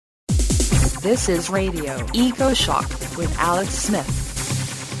This is Radio Ecoshock with Alex Smith.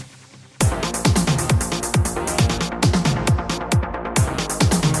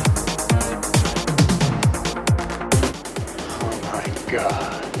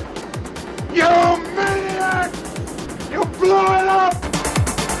 God. You maniac! You blew it up!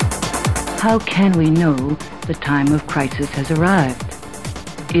 How can we know the time of crisis has arrived?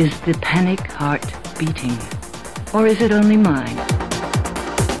 Is the panic heart beating? Or is it only mine?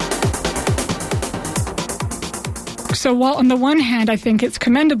 So while on the one hand, I think it's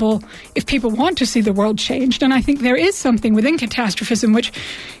commendable if people want to see the world changed, and I think there is something within catastrophism which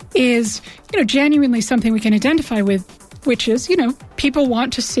is, genuinely something we can identify with, which is, people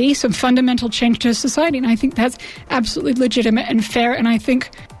want to see some fundamental change to society. And I think that's absolutely legitimate and fair. And I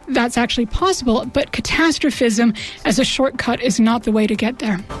think that's actually possible. But catastrophism as a shortcut is not the way to get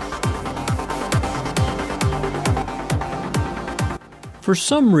there. For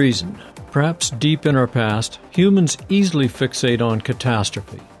some reason, perhaps deep in our past, humans easily fixate on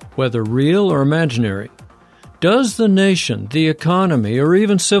catastrophe, whether real or imaginary. Does the nation, the economy, or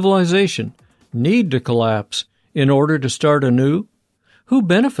even civilization need to collapse in order to start anew? Who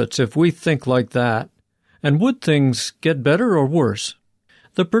benefits if we think like that? And would things get better or worse?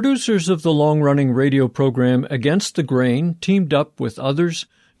 The producers of the long-running radio program Against the Grain teamed up with others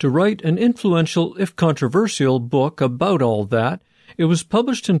to write an influential, if controversial, book about all that. It was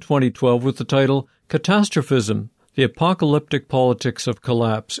published in 2012 with the title Catastrophism, The Apocalyptic Politics of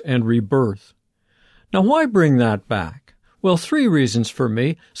Collapse and Rebirth. Now, why bring that back? Well, 3 reasons for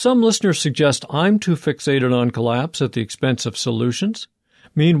me. Some listeners suggest I'm too fixated on collapse at the expense of solutions.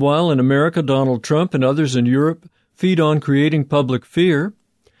 Meanwhile, in America, Donald Trump and others in Europe feed on creating public fear.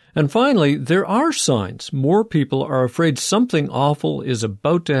 And finally, there are signs more people are afraid something awful is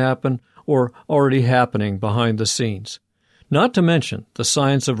about to happen or already happening behind the scenes. Not to mention the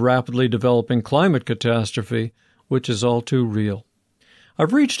science of rapidly developing climate catastrophe, which is all too real.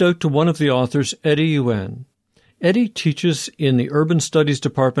 I've reached out to one of the authors, Eddie Yuen. Eddie teaches in the Urban Studies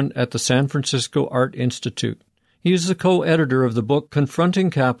Department at the San Francisco Art Institute. He is the co-editor of the book Confronting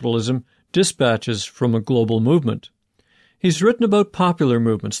Capitalism, Dispatches from a Global Movement. He's written about popular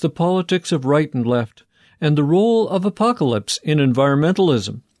movements, the politics of right and left, and the role of apocalypse in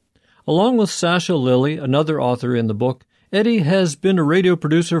environmentalism. Along with Sasha Lilly, another author in the book, Eddie has been a radio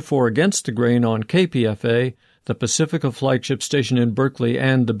producer for Against the Grain on KPFA, the Pacifica flagship station in Berkeley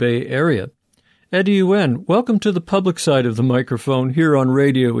and the Bay Area. Eddie Yuen, welcome to the public side of the microphone here on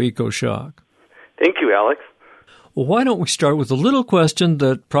Radio Ecoshock. Thank you, Alex. Well, why don't we start with a little question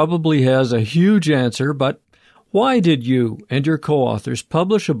that probably has a huge answer, but why did you and your co-authors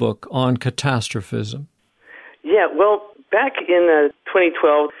publish a book on catastrophism? Yeah, well, back in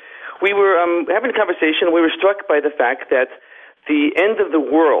 2012, we were having a conversation. We were struck by the fact that the end of the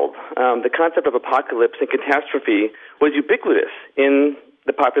world, the concept of apocalypse and catastrophe, was ubiquitous in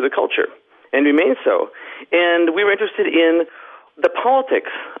the popular culture and remains so. And we were interested in the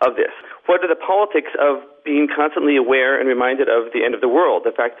politics of this. What are the politics of being constantly aware and reminded of the end of the world,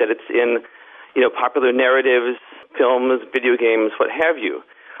 the fact that it's in popular narratives, films, video games, what have you.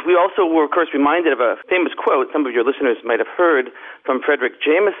 We also were, of course, reminded of a famous quote some of your listeners might have heard from Frederick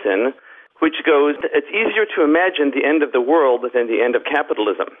Jameson, which goes, "It's easier to imagine the end of the world than the end of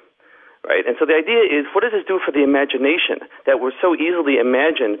capitalism." Right? And so the idea is, what does this do for the imagination? That we're so easily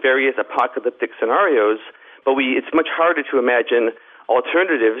imagine various apocalyptic scenarios, but it's much harder to imagine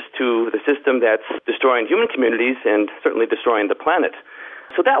alternatives to the system that's destroying human communities and certainly destroying the planet.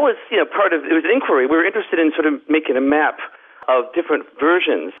 So that was, part of, it was an inquiry. We were interested in sort of making a map of different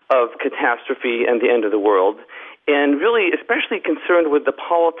versions of catastrophe and the end of the world, and really especially concerned with the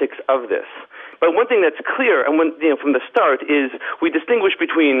politics of this. But one thing that's clear, and from the start, is we distinguish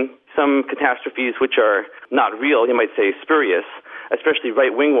between some catastrophes which are not real, you might say spurious, especially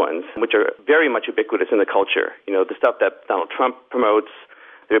right-wing ones, which are very much ubiquitous in the culture. The stuff that Donald Trump promotes,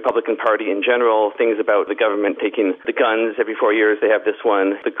 the Republican Party in general, things about the government taking the guns every 4 years. They have this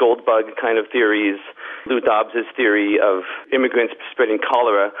one, the gold bug kind of theories, Lou Dobbs's theory of immigrants spreading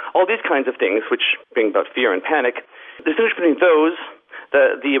cholera, all these kinds of things which bring about fear and panic. The distinction between those,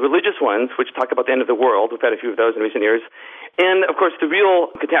 the religious ones, which talk about the end of the world, we've had a few of those in recent years, and, of course, the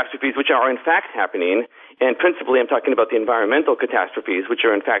real catastrophes, which are in fact happening, and principally I'm talking about the environmental catastrophes, which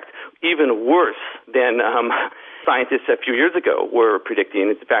are in fact even worse than scientists a few years ago were predicting.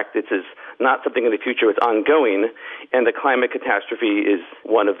 In fact, this is not something in the future, it's ongoing, and the climate catastrophe is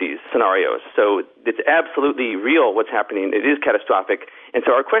one of these scenarios. So it's absolutely real what's happening. It is catastrophic. And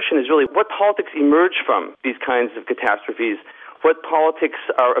so our question is really, what politics emerge from these kinds of catastrophes? What politics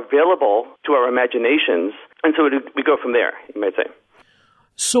are available to our imaginations? And so we go from there, you might say.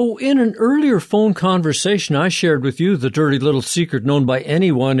 So in an earlier phone conversation, I shared with you the dirty little secret known by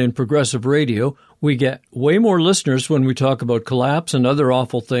anyone in progressive radio. We get way more listeners when we talk about collapse and other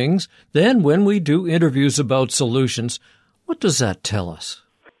awful things than when we do interviews about solutions. What does that tell us?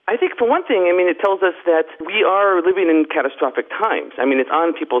 I think, for one thing, it tells us that we are living in catastrophic times. It's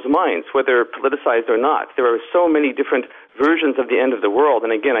on people's minds, whether politicized or not. There are so many different versions of the end of the world.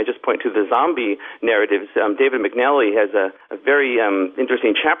 And again, I just point to the zombie narratives. David McNally has a very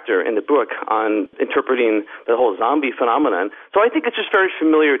interesting chapter in the book on interpreting the whole zombie phenomenon. So I think it's just very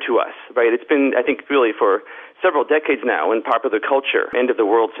familiar to us, right? It's been, I think, really for several decades now in popular culture. End of the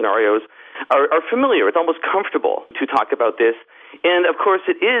world scenarios are familiar. It's almost comfortable to talk about this. And, of course,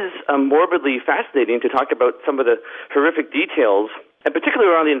 it is morbidly fascinating to talk about some of the horrific details, and particularly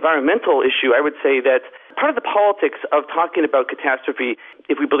around the environmental issue. I would say that part of the politics of talking about catastrophe,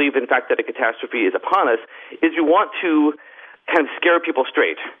 if we believe, in fact, that a catastrophe is upon us, is we want to kind of scare people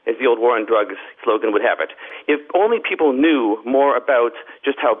straight, as the old war on drugs slogan would have it. If only people knew more about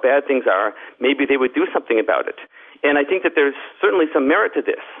just how bad things are, maybe they would do something about it. And I think that there's certainly some merit to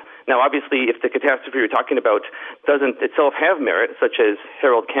this. Now, obviously, if the catastrophe you're talking about doesn't itself have merit, such as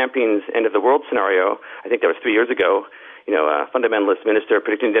Harold Camping's end of the world scenario, I think that was 3 years ago, a fundamentalist minister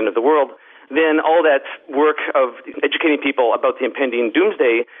predicting the end of the world, then all that work of educating people about the impending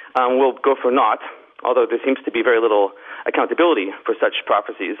doomsday will go for naught, although there seems to be very little accountability for such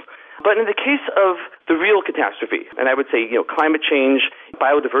prophecies. But in the case of the real catastrophe, and I would say, climate change,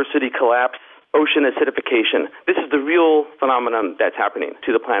 biodiversity collapse, ocean acidification, this is the real phenomenon that's happening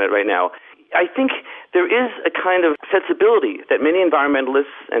to the planet right now. I think there is a kind of sensibility that many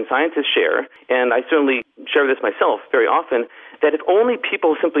environmentalists and scientists share, and I certainly share this myself very often, that if only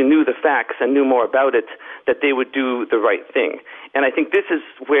people simply knew the facts and knew more about it, that they would do the right thing. And I think this is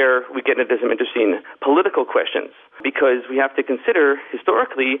where we get into some interesting political questions, because we have to consider,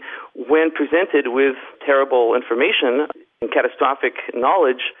 historically, when presented with terrible information and catastrophic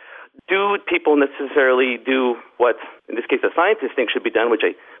knowledge, do people necessarily do what, in this case, the scientists think should be done, which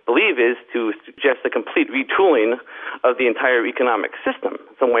I believe is to suggest a complete retooling of the entire economic system,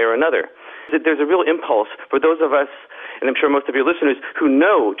 some way or another? There's a real impulse for those of us, and I'm sure most of your listeners, who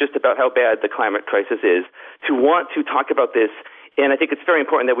know just about how bad the climate crisis is, to want to talk about this, and I think it's very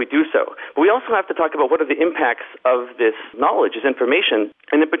important that we do so. But we also have to talk about what are the impacts of this knowledge, this information,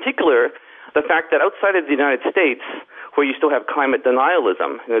 and in particular, the fact that outside of the United States, where you still have climate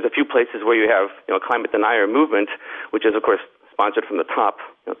denialism, and there's a few places where you have a climate denier movement, which is, of course, sponsored from the top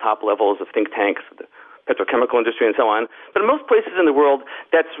levels of think tanks, the petrochemical industry and so on. But in most places in the world,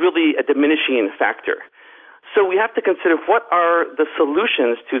 that's really a diminishing factor. So we have to consider what are the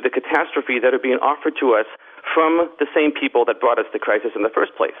solutions to the catastrophe that are being offered to us from the same people that brought us the crisis in the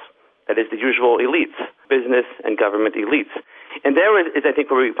first place. That is the usual elites, business and government elites. And there is, I think,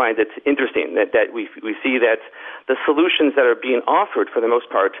 where we find it interesting, that we see that the solutions that are being offered, for the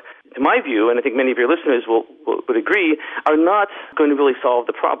most part, to my view, and I think many of your listeners would agree, are not going to really solve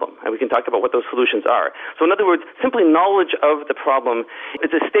the problem. And we can talk about what those solutions are. So in other words, simply knowledge of the problem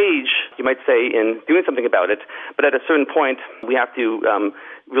is a stage, you might say, in doing something about it. But at a certain point, we have to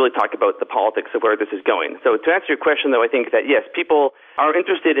really talk about the politics of where this is going. So to answer your question, though, I think that, yes, people are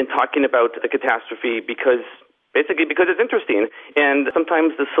interested in talking about the catastrophe because it's interesting. And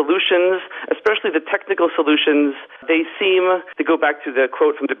sometimes the solutions, especially the technical solutions, they seem, to go back to the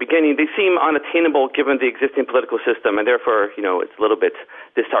quote from the beginning, they seem unattainable given the existing political system. And therefore, it's a little bit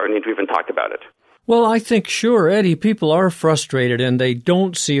disheartening to even talk about it. Well, I think, sure, Eddie, people are frustrated and they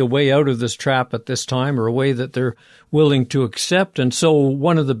don't see a way out of this trap at this time, or a way that they're willing to accept. And so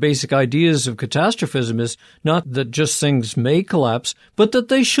one of the basic ideas of catastrophism is not that just things may collapse, but that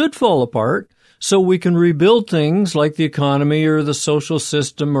they should fall apart, so we can rebuild things like the economy or the social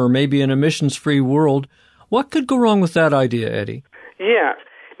system or maybe an emissions-free world. What could go wrong with that idea, Eddie? Yeah.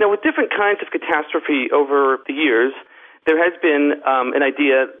 Now, with different kinds of catastrophe over the years, there has been an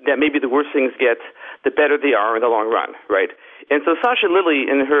idea that maybe the worse things get, the better they are in the long run, right? And so Sasha Lilley,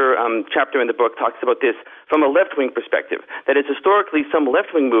 in her chapter in the book, talks about this from a left-wing perspective. That is, historically, some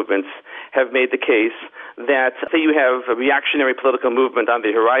left-wing movements have made the case that, say you have a reactionary political movement on the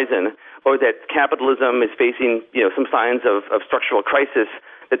horizon, or that capitalism is facing, some signs of structural crisis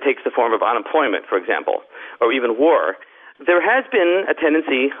that takes the form of unemployment, for example, or even war. There has been a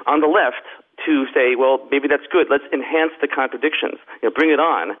tendency on the left to say, well, maybe that's good. Let's enhance the contradictions. Bring it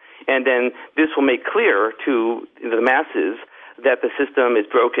on. And then this will make clear to the masses that the system is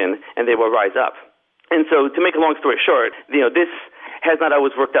broken and they will rise up. And so, to make a long story short, this has not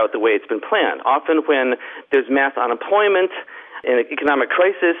always worked out the way it's been planned. Often when there's mass unemployment and an economic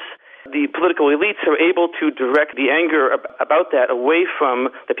crisis, the political elites are able to direct the anger about that away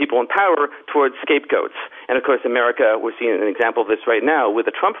from the people in power towards scapegoats. And of course, America, we're seeing an example of this right now with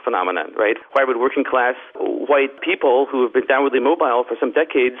the Trump phenomenon, right? Why would working class white people who have been downwardly mobile for some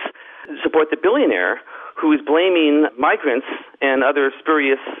decades support the billionaire who is blaming migrants and other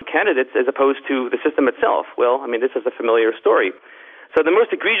spurious candidates as opposed to the system itself? Well, I mean, this is a familiar story. So the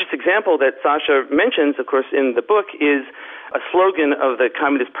most egregious example that Sasha mentions, of course, in the book is a slogan of the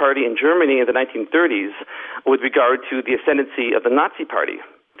Communist Party in Germany in the 1930s with regard to the ascendancy of the Nazi Party.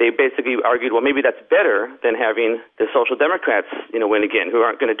 They basically argued, well, maybe that's better than having the Social Democrats, win again, who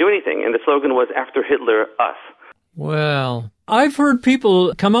aren't going to do anything. And the slogan was, after Hitler, us. Well, I've heard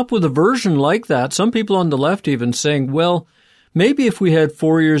people come up with a version like that. Some people on the left even saying, well, maybe if we had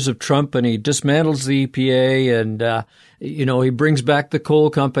 4 years of Trump and he dismantles the EPA and, he brings back the coal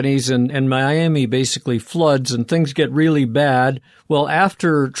companies and Miami basically floods and things get really bad. Well,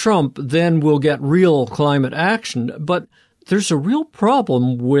 after Trump, then we'll get real climate action. But there's a real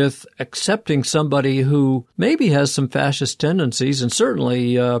problem with accepting somebody who maybe has some fascist tendencies and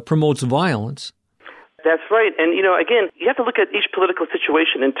certainly promotes violence. That's right. And, again, you have to look at each political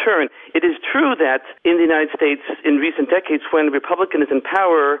situation in turn. It is true that in the United States in recent decades when the Republican is in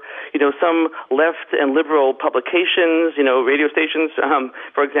power, some left and liberal publications, radio stations,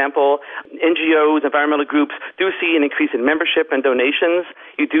 for example, NGOs, environmental groups do see an increase in membership and donations.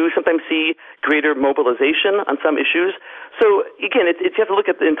 You do sometimes see greater mobilization on some issues. So, again, you have to look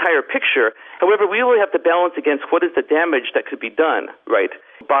at the entire picture. However, we really have to balance against what is the damage that could be done, right,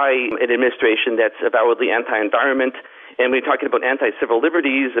 by an administration that's avowedly anti-environment. And when you're talking about anti-civil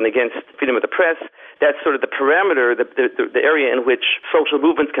liberties and against freedom of the press, that's sort of the parameter, the area in which social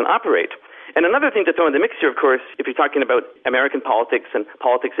movements can operate. And another thing to throw in the mix here, of course, if you're talking about American politics and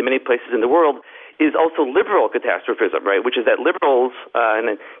politics in many places in the world, is also liberal catastrophism, right, which is that liberals,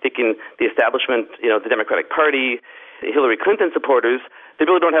 and taking the establishment, the Democratic Party, Hillary Clinton supporters, they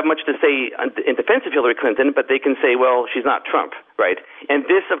really don't have much to say in defense of Hillary Clinton, but they can say, well, she's not Trump, right? And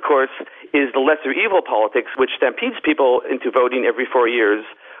this, of course, is the lesser evil politics, which stampedes people into voting every 4 years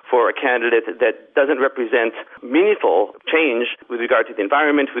for a candidate that doesn't represent meaningful change with regard to the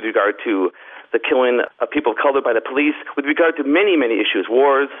environment, with regard to the killing of people of color by the police, with regard to many, many issues,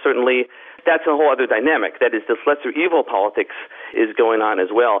 wars, certainly. That's a whole other dynamic. That is, this lesser evil politics is going on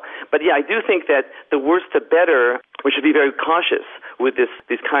as well. But yeah, I do think that the worse the better, we should be very cautious with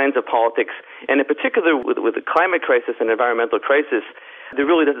these kinds of politics. And in particular, with the climate crisis and environmental crisis, there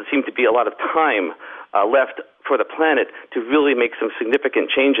really doesn't seem to be a lot of time left for the planet to really make some significant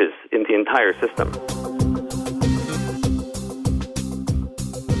changes in the entire system.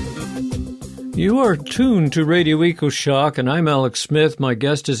 You are tuned to Radio Ecoshock, and I'm Alex Smith. My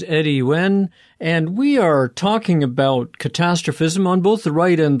guest is Eddie Wen, and we are talking about catastrophism on both the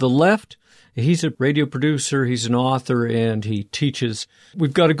right and the left. He's a radio producer, he's an author, and he teaches.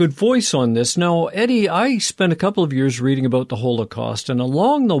 We've got a good voice on this. Now, Eddie, I spent a couple of years reading about the Holocaust, and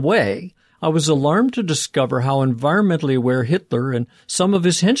along the way, I was alarmed to discover how environmentally aware Hitler and some of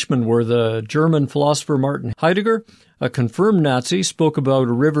his henchmen were. The German philosopher Martin Heidegger, a confirmed Nazi, spoke about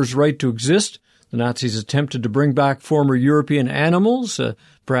a river's right to exist. The Nazis attempted to bring back former European animals,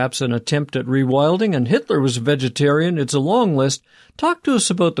 perhaps an attempt at rewilding, and Hitler was a vegetarian. It's a long list. Talk to us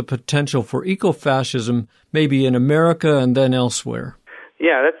about the potential for eco-fascism, maybe in America and then elsewhere.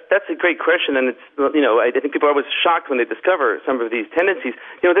 Yeah, that's a great question, and it's, I think people are always shocked when they discover some of these tendencies.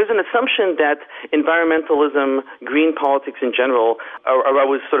 There's an assumption that environmentalism, green politics in general, are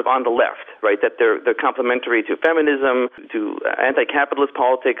always sort of on the left, right? That they're complementary to feminism, to anti-capitalist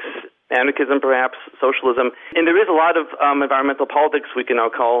politics, anarchism perhaps, socialism. And there is a lot of environmental politics we can now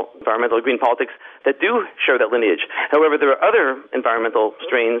call environmental green politics that do share that lineage. However, there are other environmental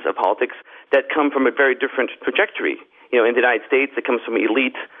strains of politics that come from a very different trajectory. In the United States, it comes from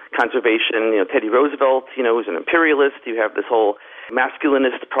elite conservation. Teddy Roosevelt, who's an imperialist. You have this whole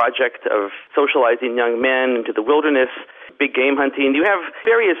masculinist project of socializing young men into the wilderness, big game hunting. You have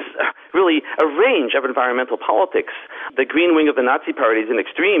various, really, a range of environmental politics. The green wing of the Nazi Party is an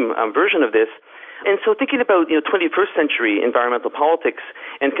extreme version of this. And so thinking about, 21st century environmental politics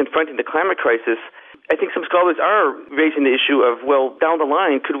and confronting the climate crisis, I think some scholars are raising the issue of, well, down the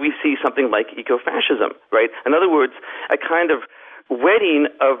line, could we see something like eco-fascism, right? In other words, a kind of wedding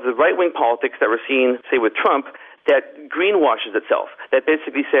of the right-wing politics that we're seeing, say, with Trump, that greenwashes itself, that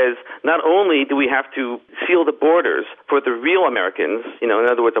basically says not only do we have to seal the borders for the real Americans, in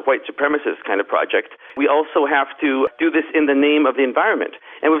other words, a white supremacist kind of project, we also have to do this in the name of the environment.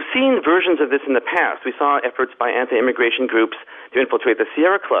 And we've seen versions of this in the past. We saw efforts by anti-immigration groups to infiltrate the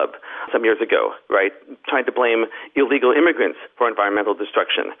Sierra Club some years ago, right, trying to blame illegal immigrants for environmental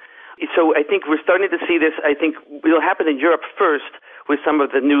destruction. So I think we're starting to see this. I think it'll happen in Europe first with some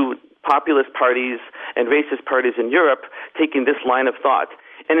of the new populist parties and racist parties in Europe taking this line of thought.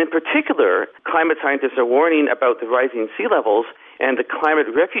 And in particular, climate scientists are warning about the rising sea levels and the climate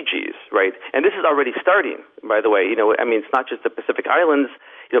refugees, right? And this is already starting, by the way. It's not just the Pacific Islands.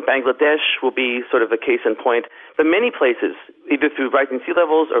 Bangladesh will be sort of a case in point. But many places, either through rising sea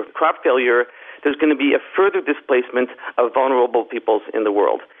levels or crop failure, there's going to be a further displacement of vulnerable peoples in the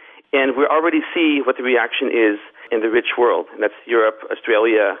world. And we already see what the reaction is in the rich world. And that's Europe,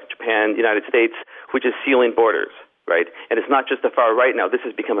 Australia, Japan, the United States, which is sealing borders, right? And it's not just the far right now. This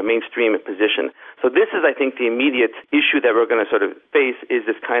has become a mainstream position. So this is, I think, the immediate issue that we're going to sort of face is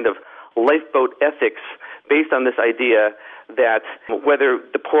this kind of lifeboat ethics based on this idea that whether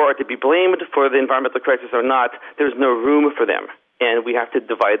the poor are to be blamed for the environmental crisis or not, there's no room for them. And we have to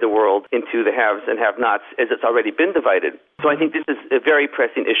divide the world into the haves and have-nots as it's already been divided. So I think this is a very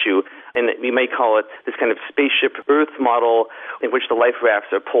pressing issue, and we may call it this kind of spaceship Earth model in which the life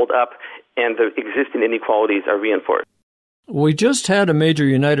rafts are pulled up and the existing inequalities are reinforced. We just had a major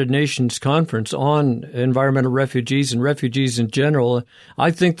United Nations conference on environmental refugees and refugees in general.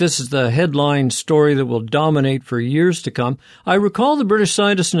 I think this is the headline story that will dominate for years to come. I recall the British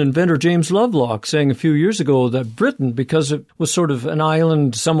scientist and inventor James Lovelock saying a few years ago that Britain, because it was sort of an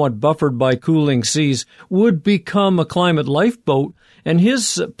island somewhat buffered by cooling seas, would become a climate lifeboat. And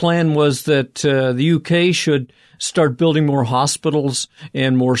his plan was that the UK should start building more hospitals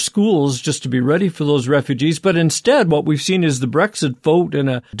and more schools just to be ready for those refugees. But instead, what we've seen is the Brexit vote and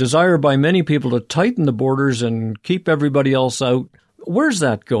a desire by many people to tighten the borders and keep everybody else out. Where's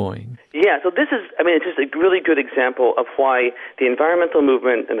that going? Yeah, so this is, it's just a really good example of why the environmental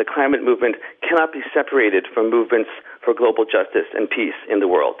movement and the climate movement cannot be separated from movements for global justice and peace in the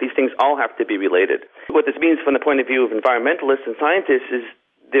world. These things all have to be related. What this means from the point of view of environmentalists and scientists is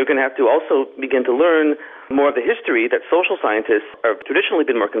they're going to have to also begin to learn more of the history that social scientists have traditionally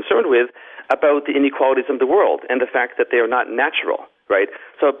been more concerned with about the inequalities of the world and the fact that they are not natural, right?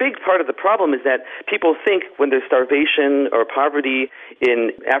 So a big part of the problem is that people think when there's starvation or poverty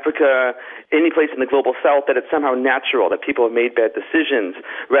in Africa, any place in the global south, that it's somehow natural, that people have made bad decisions,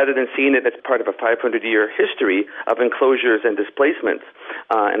 rather than seeing it as part of a 500-year history of enclosures and displacements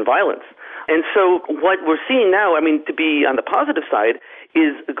and violence. And so what we're seeing now, to be on the positive side,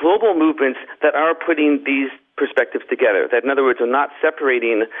 is global movements that are putting these perspectives together. That, in other words, are not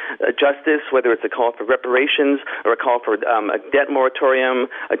separating justice, whether it's a call for reparations or a call for a debt moratorium,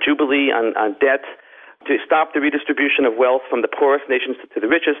 a jubilee on debt, to stop the redistribution of wealth from the poorest nations to the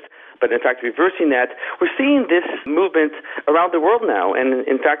richest, but in fact reversing that. We're seeing this movement around the world now. And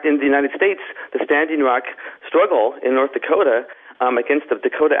in fact, in the United States, the Standing Rock struggle in North Dakota against the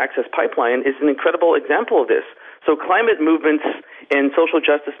Dakota Access Pipeline is an incredible example of this. So climate movements and social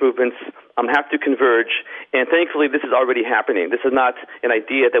justice movements have to converge, and thankfully this is already happening. This is not an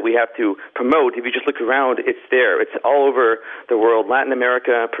idea that we have to promote. If you just look around, it's there. It's all over the world. Latin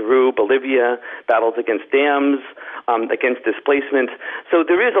America, Peru, Bolivia, battles against dams, against displacement. So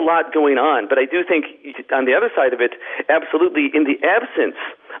there is a lot going on, but I do think on the other side of it, absolutely, in the absence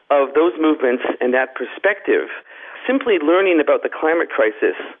of those movements and that perspective, simply learning about the climate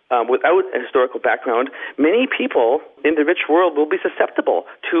crisis without a historical background, many people in the rich world will be susceptible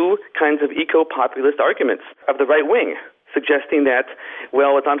to kinds of eco-populist arguments of the right wing, suggesting that,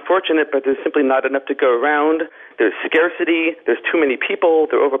 well, it's unfortunate, but there's simply not enough to go around. There's scarcity. There's too many people.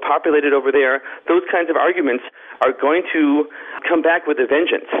 They're overpopulated over there. Those kinds of arguments are going to come back with a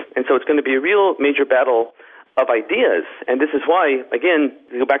vengeance. And so it's going to be a real major battle of ideas. And this is why, again,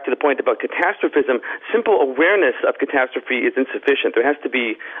 to go back to the point about catastrophism, simple awareness of catastrophe is insufficient. There has to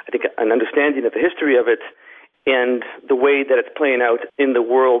be, I think, an understanding of the history of it and the way that it's playing out in the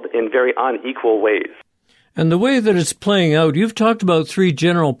world in very unequal ways. And the way that it's playing out, you've talked about three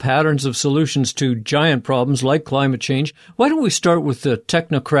general patterns of solutions to giant problems like climate change. Why don't we start with the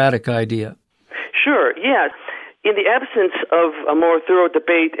technocratic idea? Sure, yes. In the absence of a more thorough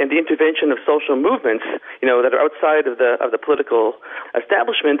debate and the intervention of social movements, that are outside of the political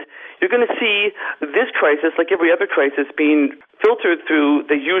establishment, you're going to see this crisis, like every other crisis, being filtered through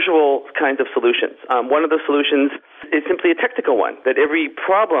the usual kinds of solutions. One of the solutions is simply a technical one, that every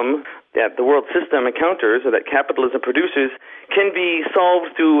problem that the world system encounters or that capitalism produces can be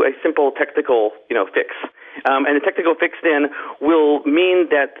solved through a simple technical, fix. And the technical fix then will mean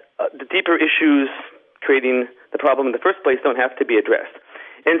that the deeper issues creating the problem in the first place don't have to be addressed.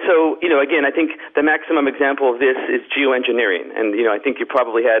 And so, again, I think the maximum example of this is geoengineering. And, I think you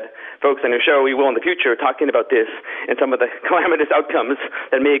probably had folks on your show, we will in the future, talking about this and some of the calamitous outcomes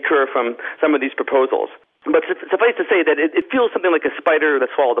that may occur from some of these proposals. But suffice to say that it feels something like a spider that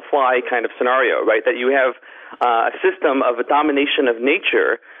swallowed a fly kind of scenario, right? That you have a system of a domination of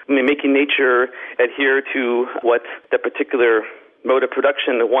nature, making nature adhere to what the particular mode of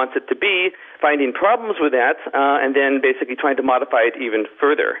production wants it to be, finding problems with that, and then basically trying to modify it even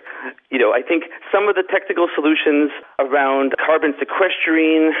further. I think some of the technical solutions around carbon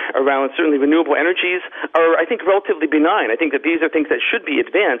sequestering, around certainly renewable energies, are, I think, relatively benign. I think that these are things that should be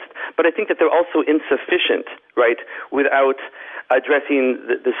advanced, but I think that they're also insufficient, right, without addressing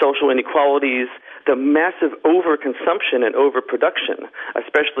the social inequalities, the massive overconsumption and overproduction,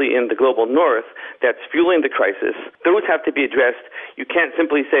 especially in the global north, that's fueling the crisis. Those have to be addressed. You can't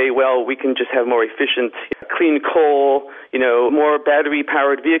simply say, well, we can just have more efficient, clean coal, more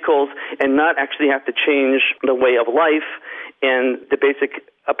battery-powered vehicles, and not actually have to change the way of life and the basic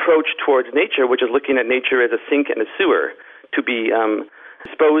approach towards nature, which is looking at nature as a sink and a sewer to be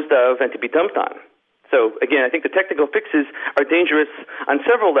disposed of and to be dumped on. So, again, I think the technical fixes are dangerous on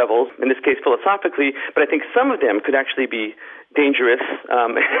several levels, in this case philosophically, but I think some of them could actually be dangerous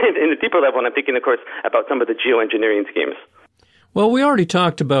in a deeper level, and I'm thinking, of course, about some of the geoengineering schemes. Well, we already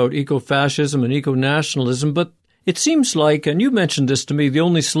talked about eco-fascism and eco-nationalism, but it seems like, and you mentioned this to me, the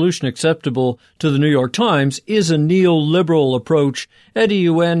only solution acceptable to the New York Times is a neoliberal approach. Eddie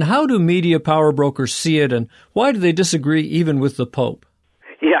Yuen, how do media power brokers see it, and why do they disagree even with the Pope?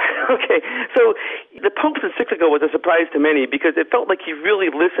 Yeah, okay. So the Pope's encyclical was a surprise to many because it felt like he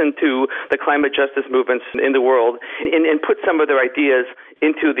really listened to the climate justice movements in the world and put some of their ideas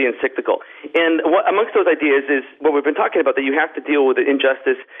into the encyclical. And amongst those ideas is what we've been talking about, that you have to deal with the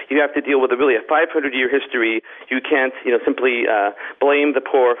injustice, you have to deal with a 500-year history. You can't, simply blame the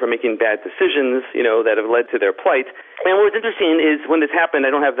poor for making bad decisions, that have led to their plight. And what's interesting is when this happened,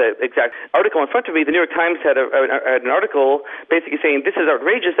 I don't have the exact article in front of me, the New York Times had an article basically saying this is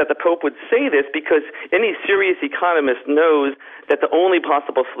outrageous that the Pope would say this because any serious economist knows that the only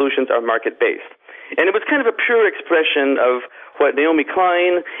possible solutions are market-based. And it was kind of a pure expression of what Naomi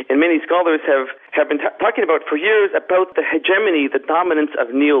Klein and many scholars have been talking about for years about the hegemony, the dominance of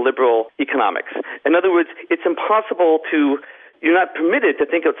neoliberal economics. In other words, it's impossible you're not permitted to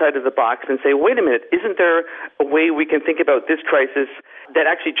think outside of the box and say, wait a minute, isn't there a way we can think about this crisis that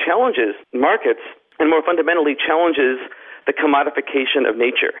actually challenges markets and more fundamentally challenges the commodification of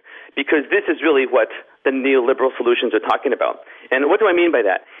nature? Because this is really what the neoliberal solutions are talking about. And what do I mean by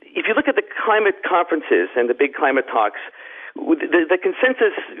that? If you look at the climate conferences and the big climate talks, the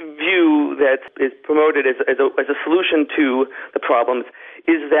consensus view that is promoted as a solution to the problems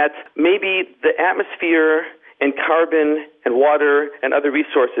is that maybe the atmosphere and carbon and water and other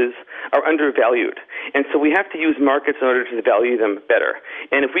resources are undervalued. And so we have to use markets in order to value them better.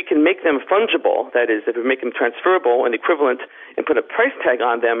 And if we can make them fungible, that is, if we make them transferable and equivalent and put a price tag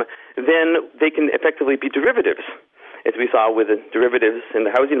on them, then they can effectively be derivatives. As we saw with the derivatives in the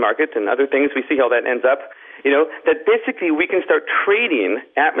housing market and other things, we see how that ends up. That basically we can start trading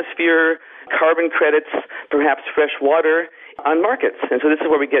atmosphere, carbon credits, perhaps fresh water on markets. And so this is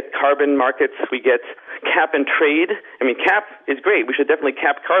where we get carbon markets, we get cap and trade. I mean, cap is great. We should definitely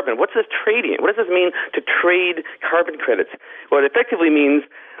cap carbon. What's this trading? What does this mean to trade carbon credits? Well, it effectively means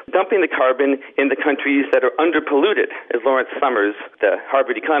dumping the carbon in the countries that are underpolluted, as Lawrence Summers, the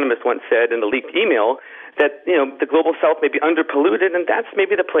Harvard economist, once said in the leaked email, that, the global south may be underpolluted, and that's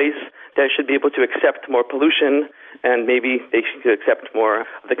maybe the place that should be able to accept more pollution, and maybe they should accept more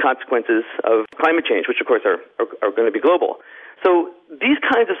of the consequences of climate change, which, of course, are going to be global. So these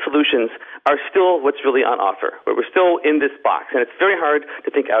kinds of solutions are still what's really on offer, but we're still in this box, and it's very hard to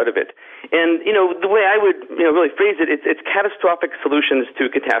think out of it. And, the way I would, really phrase it, it's catastrophic solutions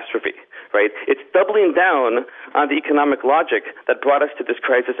to catastrophe, right? It's doubling down on the economic logic that brought us to this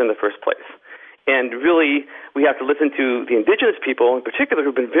crisis in the first place. And really, we have to listen to the indigenous people in particular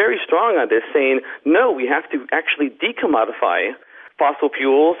who've been very strong on this, saying, no, we have to actually decommodify fossil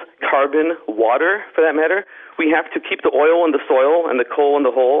fuels, carbon, water, for that matter. We have to keep the oil in the soil and the coal in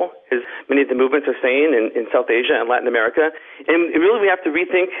the hole, as many of the movements are saying in South Asia and Latin America. And really, we have to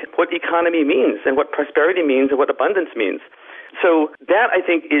rethink what economy means and what prosperity means and what abundance means. So that, I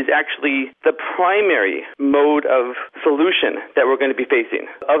think, is actually the primary mode of solution that we're going to be facing.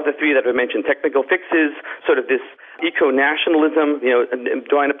 Of the three that I mentioned, technical fixes, sort of this eco-nationalism,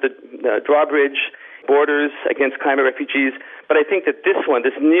 drawing up the drawbridge, borders against climate refugees. But I think that this one,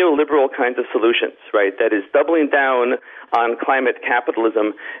 this neoliberal kinds of solutions, right, that is doubling down on climate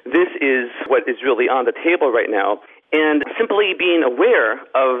capitalism, this is what is really on the table right now. And simply being aware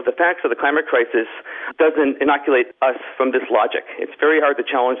of the facts of the climate crisis doesn't inoculate us from this logic. It's very hard to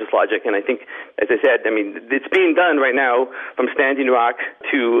challenge this logic. And I think, as I said, it's being done right now from Standing Rock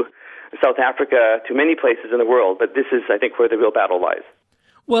to South Africa, to many places in the world. But this is, I think, where the real battle lies.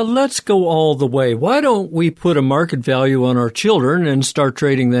 Well, let's go all the way. Why don't we put a market value on our children and start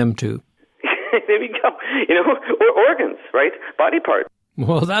trading them too? There we go. Or organs, right? Body parts.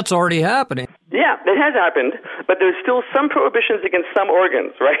 Well, that's already happening. Yeah, it has happened, but there's still some prohibitions against some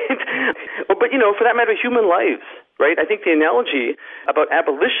organs, right? But, for that matter, human lives, right? I think the analogy about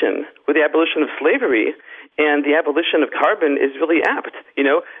abolition, with the abolition of slavery and the abolition of carbon, is really apt.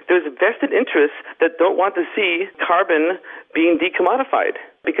 There's vested interests that don't want to see carbon being decommodified,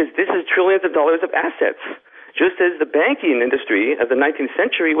 because this is trillions of dollars of assets. Just as the banking industry of the 19th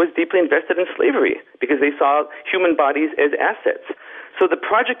century was deeply invested in slavery because they saw human bodies as assets. So the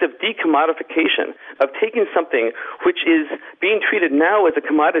project of decommodification, of taking something which is being treated now as a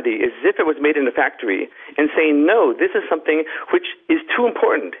commodity as if it was made in a factory, and saying, no, this is something which is too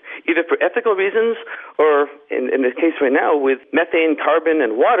important, either for ethical reasons or, in the case right now, with methane, carbon,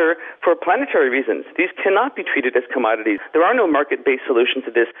 and water, for planetary reasons. These cannot be treated as commodities. There are no market-based solutions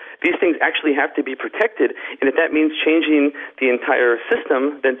to this. These things actually have to be protected, and if that means changing the entire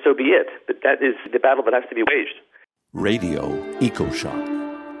system, then so be it. But that is the battle that has to be waged. Radio Ecoshock.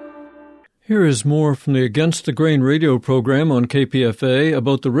 Here is more from the Against the Grain radio program on KPFA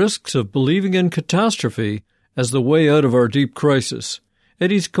about the risks of believing in catastrophe as the way out of our deep crisis.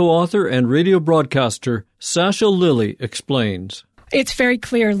 Eddie's co-author and radio broadcaster, Sasha Lilly, explains. It's very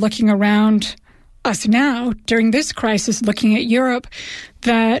clear looking around us now, during this crisis, looking at Europe,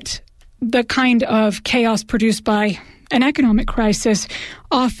 that the kind of chaos produced by an economic crisis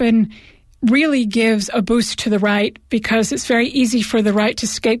often really gives a boost to the right, because it's very easy for the right to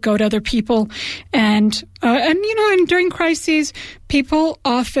scapegoat other people. And during crises, people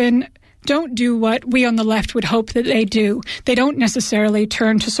often don't do what we on the left would hope that they do. They don't necessarily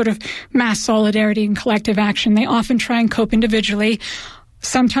turn to sort of mass solidarity and collective action. They often try and cope individually,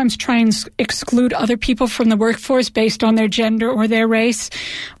 sometimes try and exclude other people from the workforce based on their gender or their race,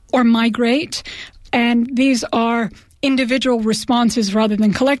 or migrate. And these are individual responses rather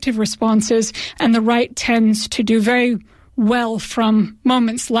than collective responses, and the right tends to do very well from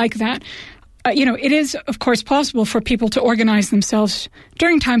moments like that. It is, of course, possible for people to organize themselves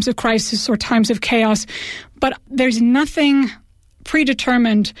during times of crisis or times of chaos, but there's nothing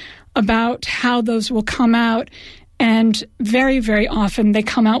predetermined about how those will come out, and very, very often they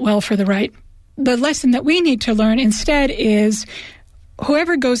come out well for the right. The lesson that we need to learn instead is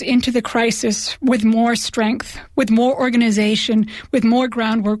whoever goes into the crisis with more strength, with more organization, with more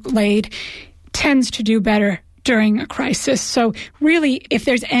groundwork laid, tends to do better during a crisis. So really, if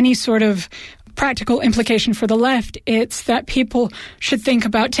there's any sort of practical implication for the left, it's that people should think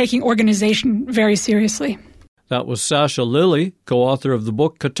about taking organization very seriously. That was Sasha Lilly, co-author of the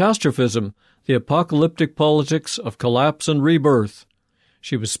book Catastrophism, The Apocalyptic Politics of Collapse and Rebirth.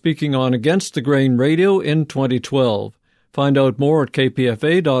 She was speaking on Against the Grain Radio in 2012. Find out more at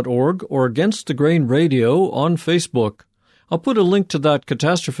kpfa.org or Against the Grain Radio on Facebook. I'll put a link to that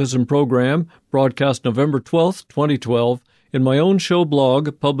Catastrophism program, broadcast November 12th, 2012, in my own show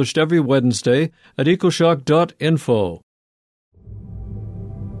blog, published every Wednesday at ecoshock.info.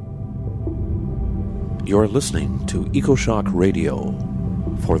 You're listening to Ecoshock Radio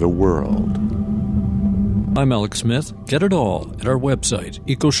for the world. I'm Alex Smith. Get it all at our website,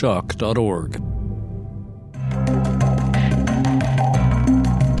 ecoshock.org.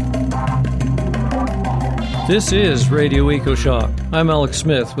 This is Radio Ecoshock. I'm Alex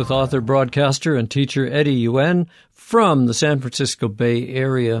Smith with author, broadcaster, and teacher Eddie Yuen from the San Francisco Bay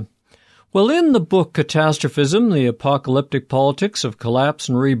Area. Well, in the book Catastrophism, The Apocalyptic Politics of Collapse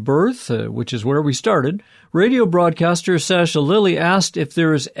and Rebirth, which is where we started, radio broadcaster Sasha Lilly asked if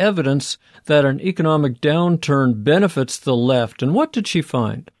there is evidence that an economic downturn benefits the left, and what did she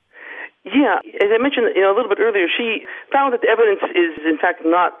find? Yeah, as I mentioned a little bit earlier, she found that the evidence is, in fact,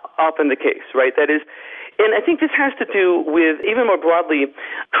 not often the case, right? That is, and I think this has to do with, even more broadly,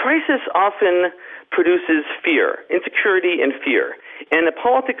 crisis often produces fear, insecurity and fear. And the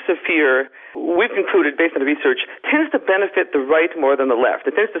politics of fear, we've concluded, based on the research, tends to benefit the right more than the left.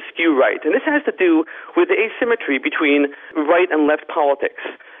 It tends to skew right. And this has to do with the asymmetry between right and left politics,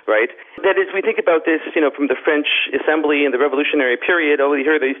 right? That is, we think about this, from the French Assembly and the Revolutionary period. You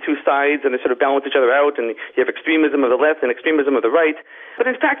hear these two sides, and they sort of balance each other out, and you have extremism of the left and extremism of the right.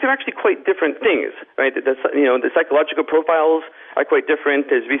 But in fact, they're actually quite different things, right? The psychological profiles are quite different,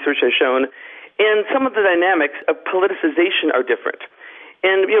 as research has shown. And some of the dynamics of politicization are different.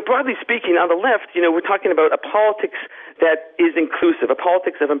 And, broadly speaking, on the left, we're talking about a politics that is inclusive, a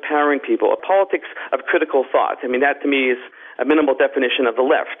politics of empowering people, a politics of critical thought. I mean, that to me is a minimal definition of the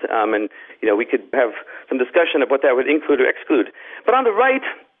left. And we could have some discussion of what that would include or exclude. But on the right,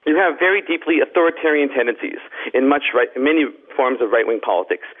 you have very deeply authoritarian tendencies in many forms of right-wing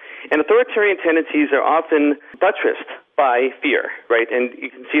politics. And authoritarian tendencies are often buttressed by fear, right? And you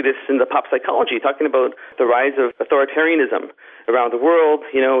can see this in the pop psychology, talking about the rise of authoritarianism around the world,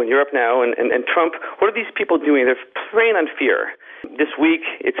 in Europe now, and Trump. What are these people doing? They're preying on fear. This week,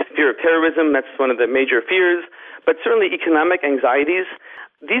 it's fear of terrorism. That's one of the major fears. But certainly economic anxieties.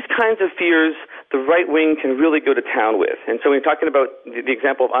 These kinds of fears, the right wing can really go to town with. And so when you're talking about the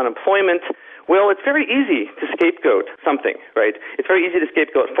example of unemployment, well, it's very easy to scapegoat something, right? It's very easy to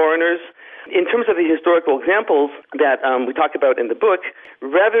scapegoat foreigners. In terms of the historical examples that we talk about in the book,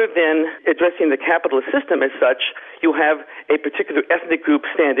 rather than addressing the capitalist system as such, you have a particular ethnic group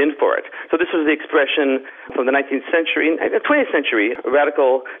stand in for it. So this was the expression from the 19th century, 20th century, a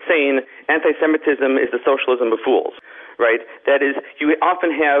radical saying, anti-Semitism is the socialism of fools. Right? That is, you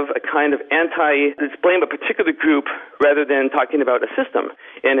often have a kind of let's blame a particular group rather than talking about a system.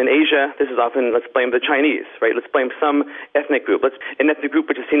 And in Asia, this is often, let's blame the Chinese, right? Let's blame some ethnic group. An ethnic group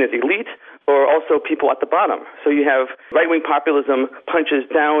which is seen as elite, or also people at the bottom. So you have right-wing populism punches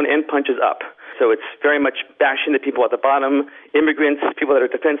down and punches up. So it's very much bashing the people at the bottom, immigrants, people that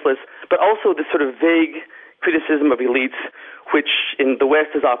are defenseless, but also this sort of vague criticism of elites, which in the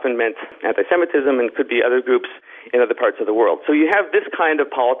West has often meant anti-Semitism and could be other groups in other parts of the world. So you have this kind of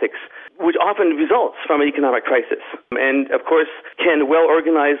politics, which often results from an economic crisis. And, of course, can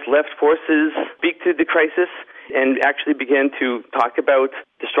well-organized left forces speak to the crisis and actually begin to talk about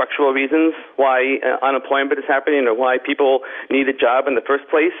the structural reasons why unemployment is happening or why people need a job in the first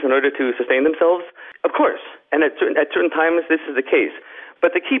place in order to sustain themselves? Of course. And at certain times, this is the case.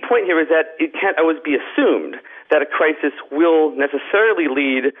 But the key point here is that it can't always be assumed that a crisis will necessarily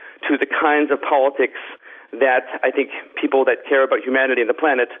lead to the kinds of politics that I think people that care about humanity and the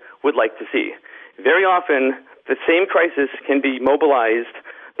planet would like to see. Very often, the same crisis can be mobilized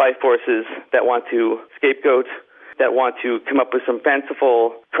by forces that want to scapegoat, that want to come up with some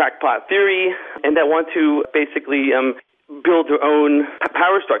fanciful crackpot theory, and that want to basically build their own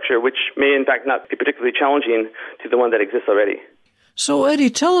power structure, which may in fact not be particularly challenging to the one that exists already. So, Eddie,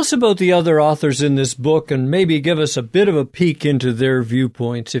 tell us about the other authors in this book and maybe give us a bit of a peek into their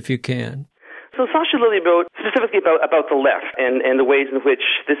viewpoints, if you can. So Sasha Lilley wrote specifically about the left and the ways in which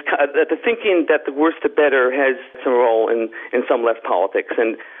the thinking that the worse the better has some role in some left politics.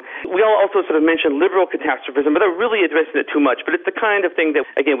 And we all also sort of mentioned liberal catastrophism, but they're really addressing it too much. But it's the kind of thing that,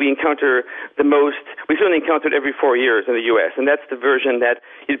 again, we encounter the most. We certainly encounter it every 4 years in the U.S., and that's the version that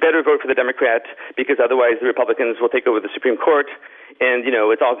you'd better vote for the Democrat because otherwise the Republicans will take over the Supreme Court. And,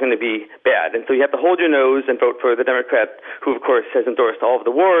 it's all going to be bad. And so you have to hold your nose and vote for the Democrat, who, of course, has endorsed all of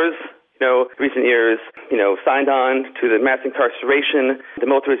the wars, recent years, signed on to the mass incarceration, the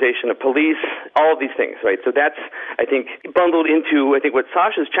militarization of police, all of these things, right? So that's, I think, bundled into, what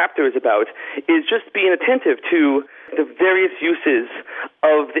Sasha's chapter is about, is just being attentive to the various uses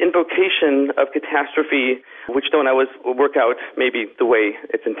of the invocation of catastrophe, which don't always work out maybe the way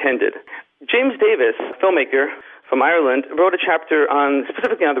it's intended. James Davis, filmmaker from Ireland, wrote a chapter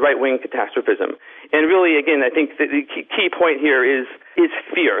specifically on the right-wing catastrophism. And really, again, I think the key point here is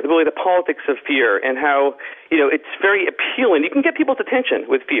fear, really the politics of fear and how, it's very appealing. You can get people's attention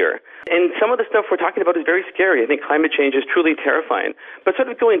with fear. And some of the stuff we're talking about is very scary. I think climate change is truly terrifying. But sort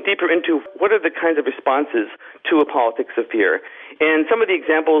of going deeper into what are the kinds of responses to a politics of fear. And some of the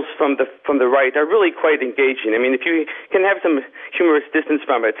examples from the right are really quite engaging. I mean, if you can have some humorous distance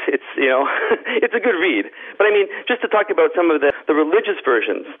from it, it's, it's a good read. But I mean, just to talk about some of the religious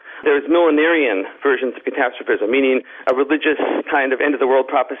versions, there's millenarian versions of catastrophism, meaning a religious kind of end-of-the-world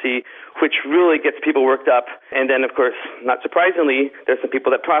prophecy, which really gets people worked up. And then, of course, not surprisingly, there's some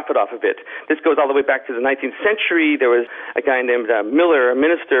people that profit off of it. This goes all the way back to the 19th century. There was a guy named Miller, a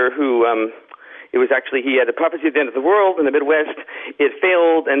minister, who he had a prophecy of the end of the world in the Midwest. It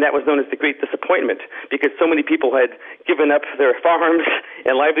failed, and that was known as the Great Disappointment because so many people had given up their farms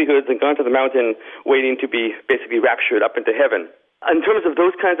and livelihoods and gone to the mountain waiting to be basically raptured up into heaven. In terms of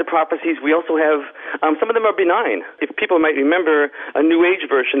those kinds of prophecies, we also have, some of them are benign. If people might remember a New Age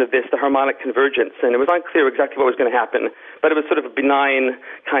version of this, the harmonic convergence, and it was unclear exactly what was going to happen, but it was sort of a benign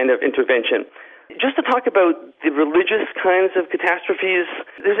kind of intervention. Just to talk about the religious kinds of catastrophes,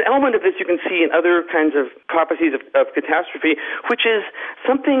 there's an element of this you can see in other kinds of prophecies of catastrophe, which is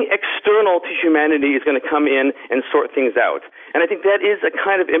something external to humanity is going to come in and sort things out. And I think that is a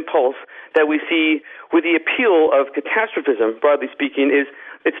kind of impulse that we see with the appeal of catastrophism, broadly speaking, is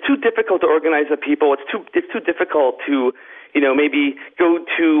it's too difficult to organize the people. It's too difficult to maybe go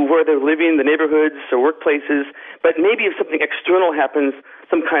to where they're living, the neighborhoods or workplaces, but maybe if something external happens,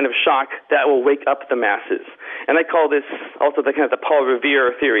 some kind of shock, that will wake up the masses. And I call this also the kind of the Paul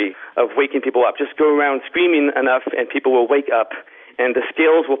Revere theory of waking people up. Just go around screaming enough and people will wake up and the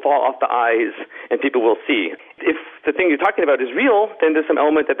scales will fall off the eyes and people will see. If the thing you're talking about is real, then there's some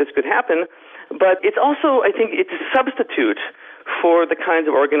element that this could happen. But it's also, I think, it's a substitute for the kinds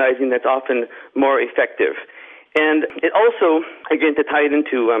of organizing that's often more effective. And it also, again, to tie it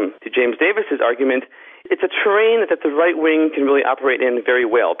into to James Davis's argument, it's a terrain that the right wing can really operate in very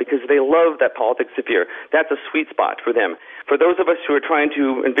well because they love that politics sphere. That's a sweet spot for them. For those of us who are trying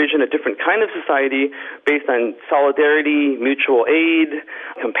to envision a different kind of society based on solidarity, mutual aid,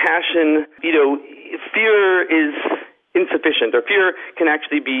 compassion, fear is insufficient, or fear can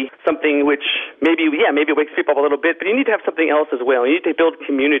actually be something which maybe wakes people up a little bit, but you need to have something else as well. You need to build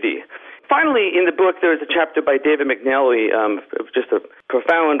community. Finally, in the book, there's a chapter by David McNally, just a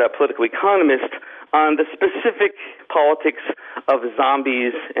profound political economist, on the specific politics of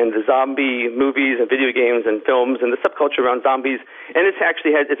zombies and the zombie movies and video games and films and the subculture around zombies. And it's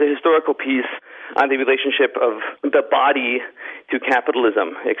a historical piece on the relationship of the body to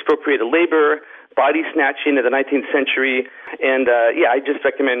capitalism, expropriated labor, body snatching in the 19th century, and I just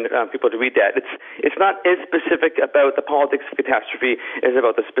recommend people to read that. It's not as specific about the politics of catastrophe as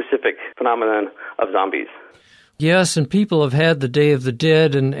about the specific phenomenon of zombies. Yes, and people have had the Day of the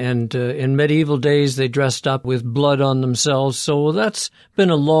Dead, and in medieval days they dressed up with blood on themselves, so that's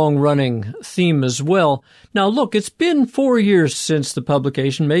been a long-running theme as well. Now, look, it's been 4 years since the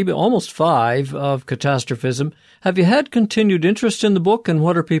publication, maybe almost 5, of Catastrophism. Have you had continued interest in the book, and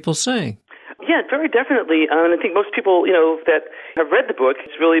what are people saying? Yeah, very definitely. And I think most people, that have read the book,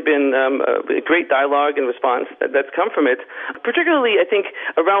 it's really been a great dialogue and response that's come from it. Particularly, I think,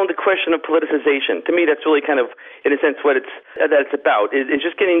 around the question of politicization. To me, that's really kind of, in a sense, what it's about. Is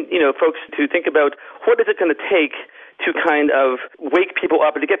just getting, folks to think about what is it going to take to kind of wake people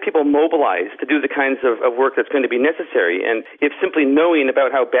up and to get people mobilized to do the kinds of work that's going to be necessary. And if simply knowing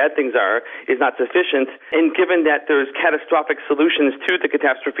about how bad things are is not sufficient, and given that there's catastrophic solutions to the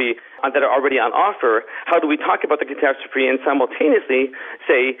catastrophe that are already on offer, how do we talk about the catastrophe and simultaneously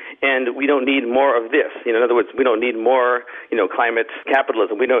say, and we don't need more of this? In other words, we don't need more, climate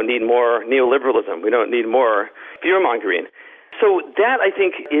capitalism. We don't need more neoliberalism. We don't need more fear-mongering. So that, I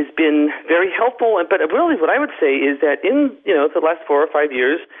think, has been very helpful. But really what I would say is that in, the last 4 or 5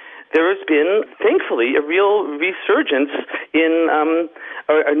 years, there has been, thankfully, a real resurgence in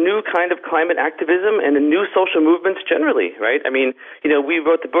a new kind of climate activism and a new social movements generally, right? I mean, we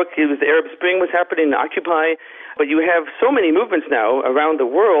wrote the book, it was the Arab Spring was happening, Occupy, but you have so many movements now around the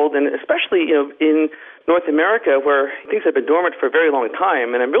world, and especially, in North America, where things have been dormant for a very long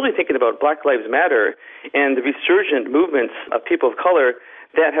time, and I'm really thinking about Black Lives Matter and the resurgent movements of people of color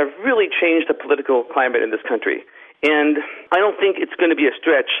that have really changed the political climate in this country. And I don't think it's going to be a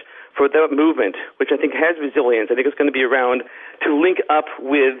stretch for that movement, which I think has resilience. I think it's going to be around to link up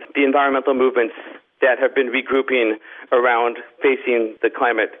with the environmental movements that have been regrouping around facing the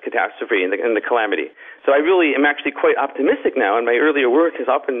climate catastrophe and the calamity. So I really am actually quite optimistic now, and my earlier work has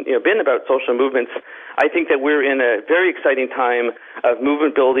often been about social movements. I think that we're in a very exciting time of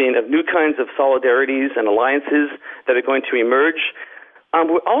movement building, of new kinds of solidarities and alliances that are going to emerge.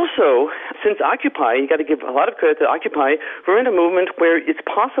 We're also, since Occupy, you got to give a lot of credit to Occupy, we're in a movement where it's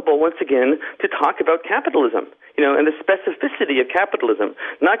possible, once again, to talk about capitalism, and the specificity of capitalism,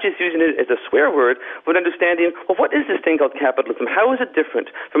 not just using it as a swear word, but understanding, well, what is this thing called capitalism? How is it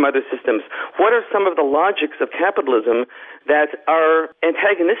different from other systems? What are some of the logics of capitalism that are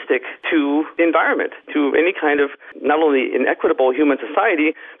antagonistic to the environment, to any kind of not only inequitable human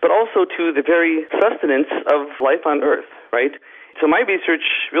society, but also to the very sustenance of life on Earth, right? So my research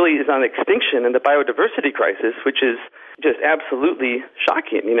really is on extinction and the biodiversity crisis, which is just absolutely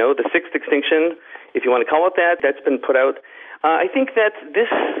shocking. The sixth extinction, if you want to call it that, that's been put out. I think that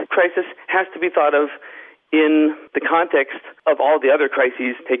this crisis has to be thought of in the context of all the other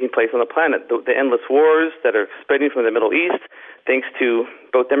crises taking place on the planet, the endless wars that are spreading from the Middle East, thanks to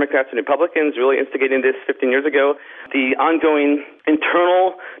both Democrats and Republicans really instigating this 15 years ago, the ongoing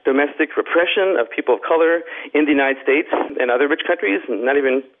internal domestic repression of people of color in the United States and other rich countries, not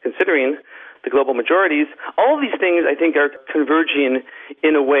even considering the global majorities. All of these things, I think, are converging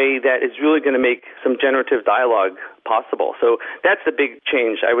in a way that is really going to make some generative dialogue possible. So that's the big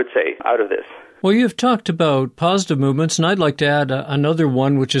change, I would say, out of this. Well, you've talked about positive movements, and I'd like to add another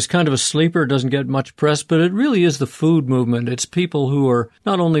one, which is kind of a sleeper, doesn't get much press, but it really is the food movement. It's people who are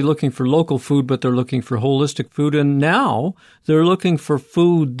not only looking for local food, but they're looking for holistic food, and now they're looking for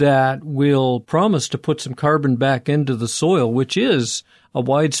food that will promise to put some carbon back into the soil, which is a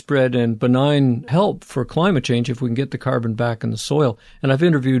widespread and benign help for climate change if we can get the carbon back in the soil. And I've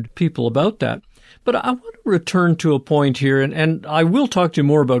interviewed people about that. But I want to return to a point here, and I will talk to you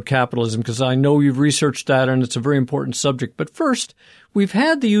more about capitalism because I know you've researched that and it's a very important subject. But first, we've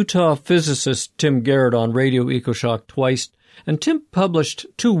had the Utah physicist Tim Garrett on Radio Ecoshock twice, and Tim published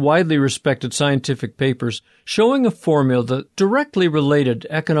 2 widely respected scientific papers showing a formula that directly related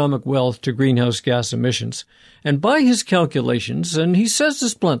economic wealth to greenhouse gas emissions. And by his calculations, and he says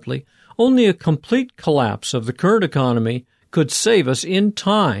this bluntly, only a complete collapse of the current economy could save us in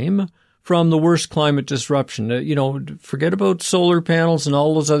time from the worst climate disruption. Forget about solar panels and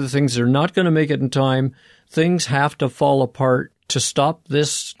all those other things. They're not going to make it in time. Things have to fall apart to stop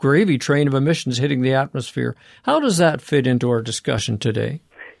this gravy train of emissions hitting the atmosphere. How does that fit into our discussion today?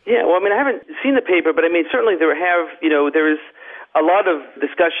 Yeah, well, I haven't seen the paper, but certainly there is a lot of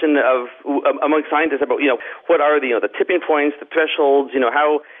discussion among scientists about, what are the tipping points, the thresholds,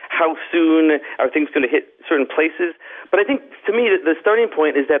 how soon are things going to hit certain places. But I think, to me, the starting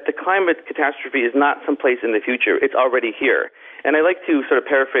point is that the climate catastrophe is not someplace in the future. It's already here. And I like to sort of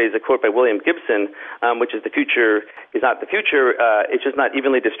paraphrase a quote by William Gibson, which is, the future is not the future, it's just not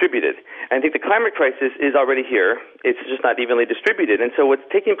evenly distributed. And I think the climate crisis is already here. It's just not evenly distributed. And so what's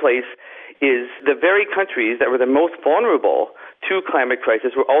taking place is the very countries that were the most vulnerable to climate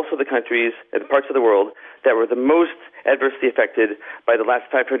crisis were also the countries and parts of the world that were the most adversely affected by the last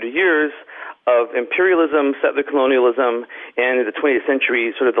 500 years of imperialism, settler colonialism, and in the 20th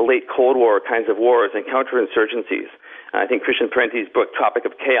century, sort of the late Cold War kinds of wars and counterinsurgencies. I think Christian Parenti's book, Tropic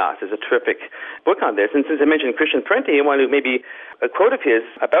of Chaos, is a terrific book on this. And since I mentioned Christian Parenti, I want to maybe a quote of his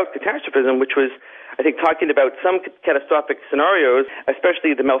about catastrophism, which was, I think, talking about some catastrophic scenarios,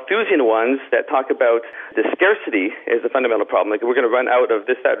 especially the Malthusian ones that talk about the scarcity as the fundamental problem. Like, we're going to run out of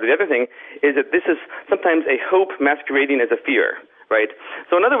this, that, or the other thing, is that this is sometimes a hope masquerading as a fear. Right.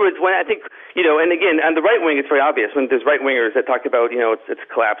 So in other words, when I think, and again, on the right wing, it's very obvious when there's right-wingers that talk about, it's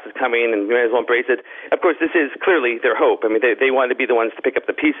collapse is coming and we might as well embrace it. Of course, this is clearly their hope. They want to be the ones to pick up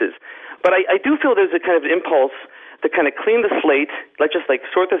the pieces. But I do feel there's a kind of impulse to kind of clean the slate, let's just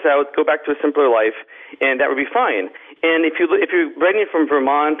sort this out, go back to a simpler life, and that would be fine. And if you're writing from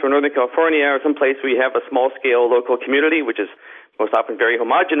Vermont or Northern California or someplace where you have a small-scale local community, which is most often very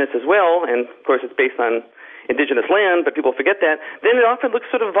homogenous as well, and of course it's based on indigenous land, but people forget that, then it often looks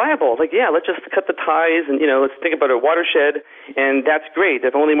sort of viable. Let's just cut the ties and, let's think about our watershed, and that's great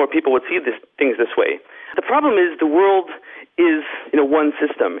if only more people would see things this way. The problem is the world is, one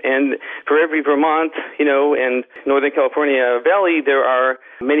system, and for every Vermont, and Northern California Valley, there are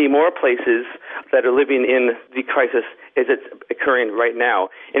many more places that are living in the crisis as it's occurring right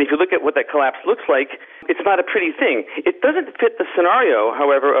now. And if you look at what that collapse looks like, it's not a pretty thing. It doesn't fit the scenario,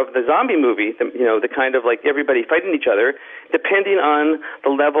 however, of the zombie movie, the kind of everybody fighting each other, depending on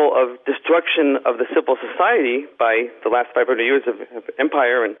the level of destruction of the civil society by the last 500 years of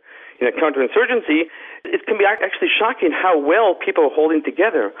empire and counterinsurgency. It can be actually shocking how well people are holding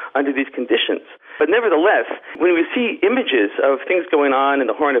together under these conditions. But nevertheless, when we see images of things going on in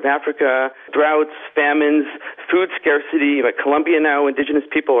the Horn of Africa, droughts, famines, food scarcity, like Colombia now, indigenous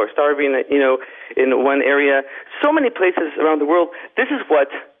people are starving, in one area, so many places around the world, this is what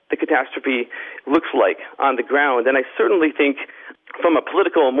the catastrophe looks like on the ground. And I certainly think from a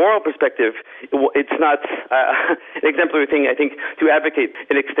political and moral perspective, it's not an exemplary thing, I think, to advocate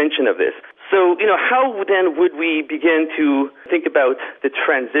an extension of this. So, how then would we begin to think about the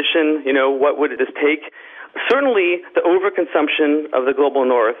transition? What would this take? Certainly, the overconsumption of the global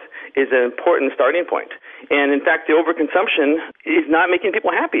north is an important starting point. And in fact, the overconsumption is not making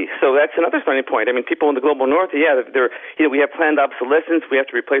people happy. So that's another starting point. People in the global north, we have planned obsolescence. We have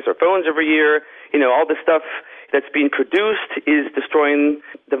to replace our phones every year. All this stuff that's being produced is destroying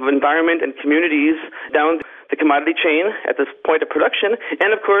the environment and communities down the commodity chain at this point of production.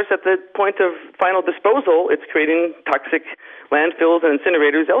 And of course, at the point of final disposal, it's creating toxic landfills and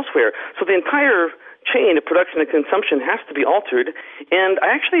incinerators elsewhere. So the entire chain of production and consumption has to be altered. And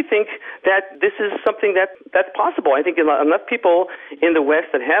I actually think that this is something that's possible. I think enough people in the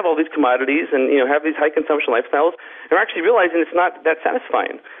West that have all these commodities and have these high consumption lifestyles are actually realizing it's not that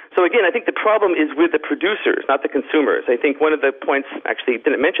satisfying. So again, I think the problem is with the producers, not the consumers. I think one of the points, actually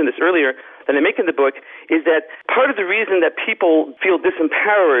didn't mention this earlier, that I make in the book is that part of the reason that people feel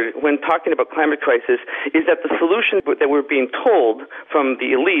disempowered when talking about climate crisis is that the solution that we're being told from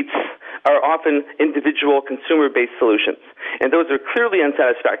the elites are often individual consumer-based solutions. And those are clearly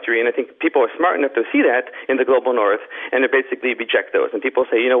unsatisfactory, and I think people are smart enough to see that in the global north, and to basically reject those. And people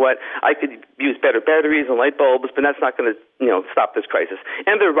say, you know what, I could use better batteries and light bulbs, but that's not going to, stop this crisis.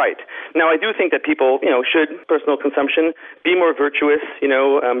 And they're right. Now, I do think that people, should, personal consumption, be more virtuous,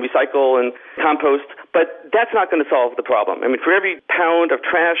 recycle and compost, but that's not going to solve the problem. I mean, for every pound of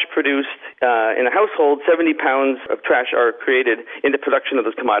trash produced in a household, 70 pounds of trash are created in the production of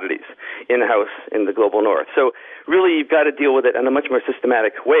those commodities in the house in the global north. So really, you've got to deal with it in a much more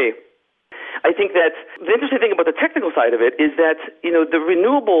systematic way. I think that the interesting thing about the technical side of it is that, the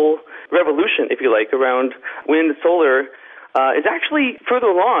renewable revolution, if you like, around wind, solar, is actually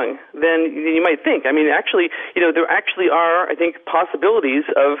further along than you might think. I mean, actually, there actually are, I think, possibilities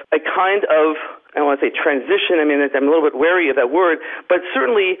of a kind of, I don't want to say transition. I mean, I'm a little bit wary of that word, but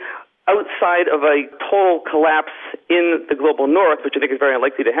certainly outside of a total collapse in the global north, which I think is very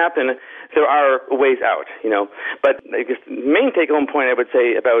unlikely to happen, there are ways out, But I guess the main take-home point I would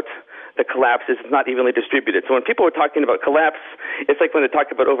say about the collapse is it's not evenly distributed. So when people are talking about collapse, it's like when they talk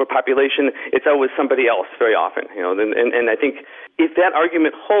about overpopulation, it's always somebody else very often, And I think if that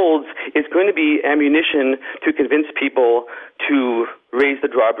argument holds, it's going to be ammunition to convince people to raise the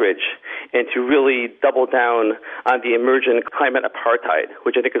drawbridge and to really double down on the emergent climate apartheid,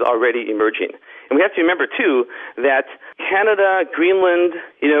 which I think is already emerging. And we have to remember, too, that Canada, Greenland,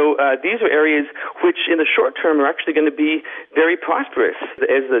 these are areas which in the short term are actually going to be very prosperous.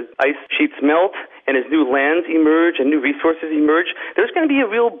 As the ice sheets melt and as new lands emerge and new resources emerge, there's going to be a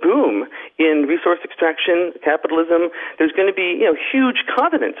real boom in resource extraction, capitalism. There's going to be, huge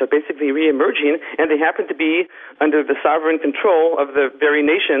continents are basically re-emerging, and they happen to be under the sovereign control of the very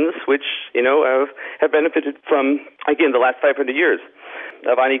nations which, have benefited from, again, the last 500 years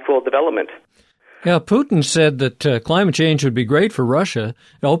of unequal development. Yeah, Putin said that climate change would be great for Russia,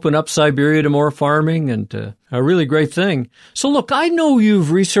 open up Siberia to more farming, and a really great thing. So look, I know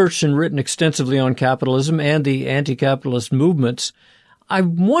you've researched and written extensively on capitalism and the anti-capitalist movements.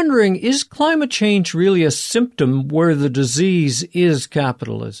 I'm wondering, is climate change really a symptom where the disease is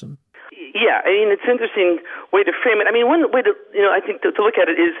capitalism? Yeah, I mean, it's an interesting way to frame it. I mean, one way to, I think to look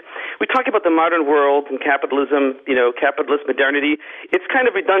at it is we talk about the modern world and capitalism, capitalist modernity. It's kind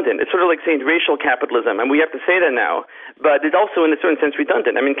of redundant. It's sort of like saying racial capitalism, and we have to say that now. But it's also, in a certain sense,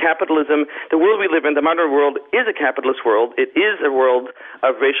 redundant. I mean, capitalism, the world we live in, the modern world, is a capitalist world. It is a world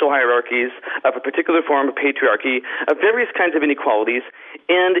of racial hierarchies, of a particular form of patriarchy, of various kinds of inequalities,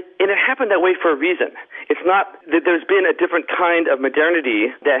 and it happened that way for a reason. It's not that there's been a different kind of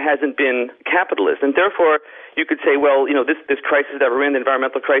modernity that hasn't been capitalist, and therefore you could say, well, this crisis that we're in, the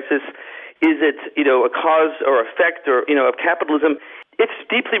environmental crisis, is it, a cause or effect or, of capitalism? It's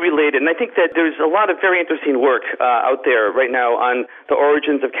deeply related, and I think that there's a lot of very interesting work out there right now on the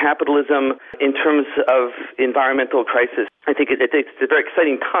origins of capitalism in terms of environmental crisis. I think it's a very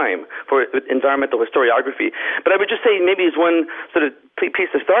exciting time for environmental historiography. But I would just say maybe as one sort of piece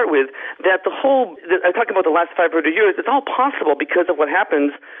to start with, that I talk about the last 500 years, it's all possible because of what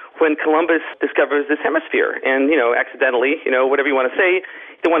happens when Columbus discovers this hemisphere. And, accidentally, whatever you want to say,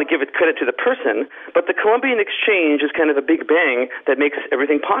 you don't want to give it credit to the person, but the Columbian Exchange is kind of a big bang that makes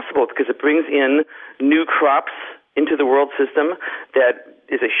everything possible because it brings in new crops into the world system that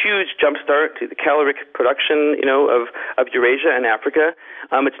is a huge jumpstart to the caloric production, of Eurasia and Africa.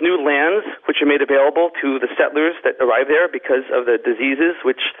 It's new lands which are made available to the settlers that arrive there because of the diseases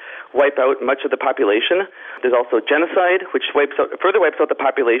which wipe out much of the population. There's also genocide, which further wipes out the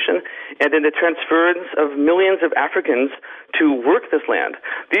population, and then the transference of millions of Africans to work this land.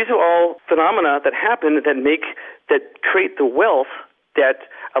 These are all phenomena that happen that create the wealth that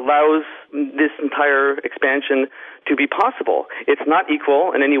allows this entire expansion to be possible. It's not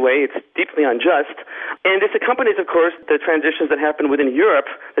equal in any way. It's deeply unjust. And this accompanies, of course, the transitions that happen within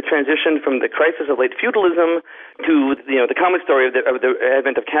Europe, the transition from the crisis of late feudalism to, the common story of the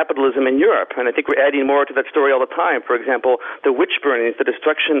advent of capitalism in Europe. And I think we're adding more to that story all the time. For example, the witch burnings, the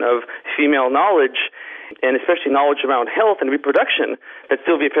destruction of female knowledge, and especially knowledge around health and reproduction that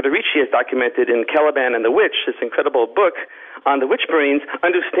Silvia Federici has documented in Caliban and the Witch, this incredible book on the witch burnings,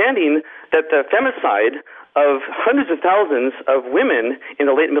 understanding that the femicide of hundreds of thousands of women in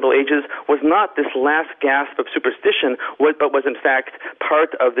the late Middle Ages was not this last gasp of superstition, but was in fact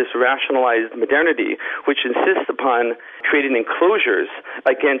part of this rationalized modernity, which insists upon creating enclosures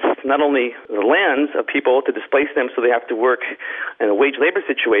against not only the lands of people to displace them so they have to work in a wage labor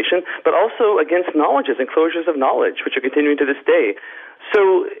situation, but also against knowledges, enclosures of knowledge, which are continuing to this day.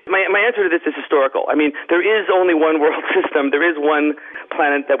 So my answer to this is historical. I mean, there is only one world system. There is one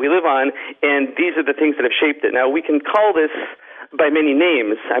planet that we live on, and these are the things that have shaped it. Now, we can call this by many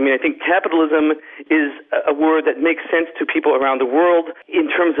names. I mean, I think capitalism is a word that makes sense to people around the world in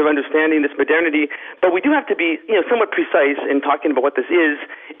terms of understanding this modernity, but we do have to be, somewhat precise in talking about what this is,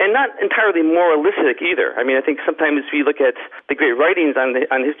 and not entirely moralistic either. I mean, I think sometimes we look at the great writings on the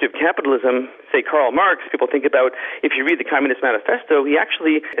history of capitalism, say Karl Marx, people think about, if you read the Communist Manifesto, he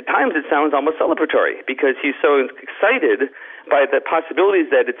actually, at times it sounds almost celebratory, because he's so excited by the possibilities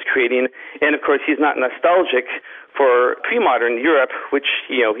that it's creating, and of course he's not nostalgic for pre-modern Europe, which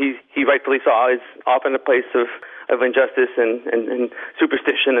he rightfully saw is often a place of injustice and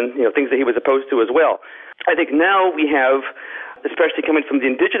superstition and things that he was opposed to as well. I think now we have, especially coming from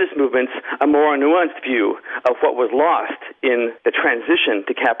the indigenous movements, a more nuanced view of what was lost in the transition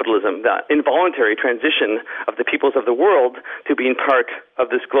to capitalism, the involuntary transition of the peoples of the world to being part of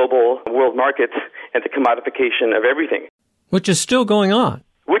this global world market and the commodification of everything. Which is still going on.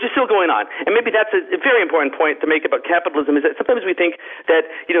 Which is still going on. And maybe that's a very important point to make about capitalism, is that sometimes we think that,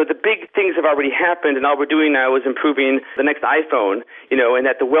 the big things have already happened and all we're doing now is improving the next iPhone, and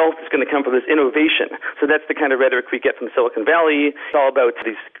that the wealth is going to come from this innovation. So that's the kind of rhetoric we get from Silicon Valley. It's all about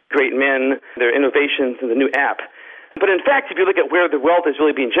these great men, their innovations, and the new app. But in fact, if you look at where the wealth is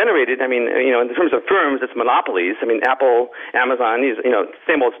really being generated, I mean, in terms of firms, it's monopolies. I mean, Apple, Amazon,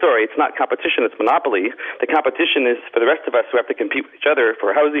 same old story. It's not competition, it's monopoly. The competition is for the rest of us who have to compete with each other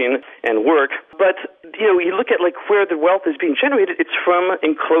for housing and work. But, you look at where the wealth is being generated, it's from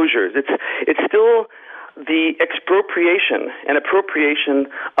enclosures. It's still the expropriation and appropriation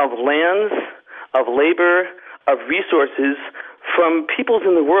of lands, of labor, of resources from peoples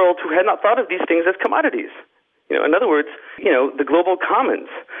in the world who had not thought of these things as commodities. In other words, the global commons.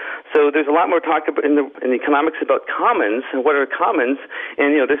 So there's a lot more talk about in the economics about commons and what are commons,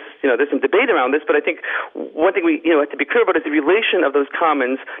 and there's some debate around this. But I think one thing we have to be clear about is the relation of those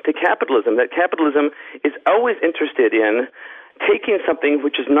commons to capitalism. That capitalism is always interested in taking something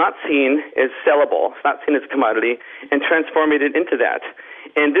which is not seen as sellable, it's not seen as a commodity, and transforming it into that.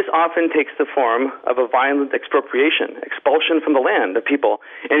 And this often takes the form of a violent expropriation, expulsion from the land of people.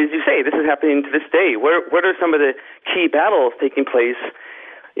 And as you say, this is happening to this day. What are some of the key battles taking place,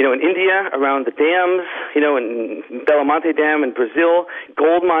 in India around the dams, in Belamonte Dam in Brazil,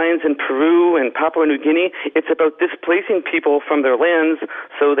 gold mines in Peru and Papua New Guinea? It's about displacing people from their lands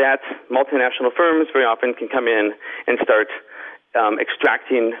so that multinational firms very often can come in and start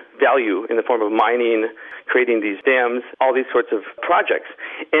extracting value in the form of mining, creating these dams, all these sorts of projects.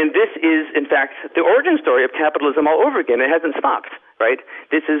 And this is, in fact, the origin story of capitalism all over again. It hasn't stopped, right?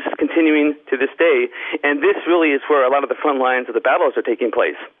 This is continuing to this day, and this really is where a lot of the front lines of the battles are taking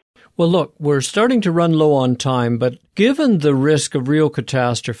place. Well, look, we're starting to run low on time, but given the risk of real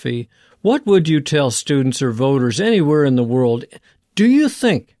catastrophe, what would you tell students or voters anywhere in the world? Do you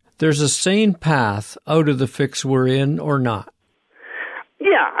think there's a sane path out of the fix we're in or not?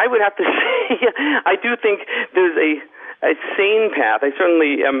 Yeah, I would have to say, I do think there's a sane path. I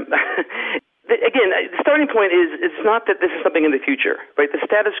certainly, again, the starting point is, it's not that this is something in the future, right? The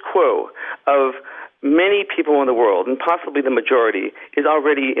status quo of many people in the world, and possibly the majority, is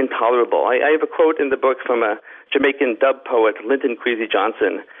already intolerable. I have a quote in the book from a Jamaican dub poet, Linton Kwesi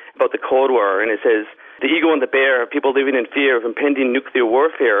Johnson, about the Cold War, and it says, "The eagle and the bear are people living in fear of impending nuclear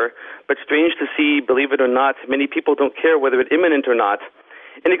warfare, but strange to see, believe it or not, many people don't care whether it's imminent or not."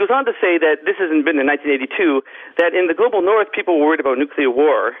 And he goes on to say that this hasn't been in 1982, that in the global north, people were worried about nuclear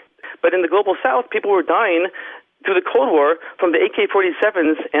war. But in the global south, people were dying through the Cold War from the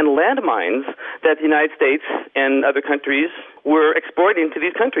AK-47s and landmines that the United States and other countries were exporting to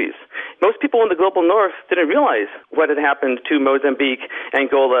these countries. Most people in the global north didn't realize what had happened to Mozambique,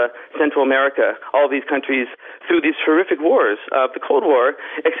 Angola, Central America, all these countries through these horrific wars of the Cold War,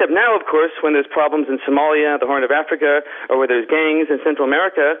 except now, of course, when there's problems in Somalia, the Horn of Africa, or where there's gangs in Central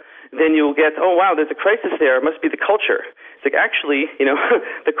America, then you'll get, oh, wow, there's a crisis there. It must be the culture. It's like, actually,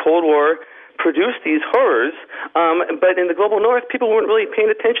 the Cold War produced these horrors, but in the global north, people weren't really paying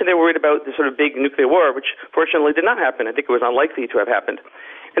attention. They were worried about the sort of big nuclear war, which fortunately did not happen. I think it was unlikely to have happened.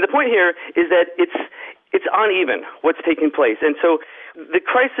 And the point here is that it's uneven what's taking place. And so the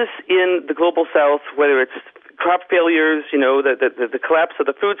crisis in the global south, whether it's crop failures, the collapse of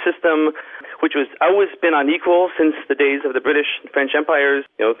the food system, which was always been unequal since the days of the British and French empires,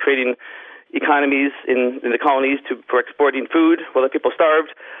 creating economies in the colonies for exporting food while the people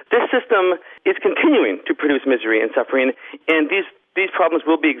starved. This system is continuing to produce misery and suffering, and these problems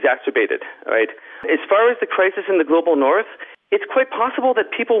will be exacerbated, right? As far as the crisis in the global north, it's quite possible that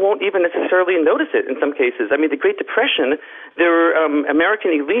people won't even necessarily notice it in some cases. I mean, the Great Depression, there were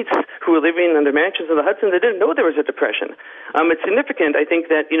American elites who were living under mansions of the Hudson that didn't know there was a depression. It's significant, I think,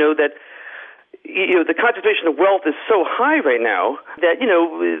 that, that the concentration of wealth is so high right now that,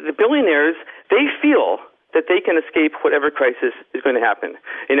 the billionaires, they feel that they can escape whatever crisis is going to happen.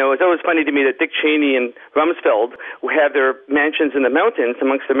 It's always funny to me that Dick Cheney and Rumsfeld have their mansions in the mountains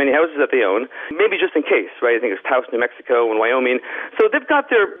amongst the many houses that they own, maybe just in case, right? I think it's Taos, New Mexico, and Wyoming. So they've got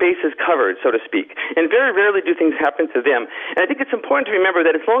their bases covered, so to speak. And very rarely do things happen to them. And I think it's important to remember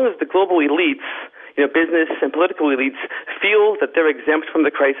that as long as the global elites, business and political elites feel that they're exempt from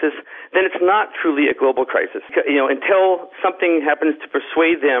the crisis, then it's not truly a global crisis. Until something happens to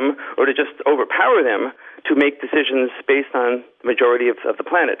persuade them or to just overpower them to make decisions based on the majority of the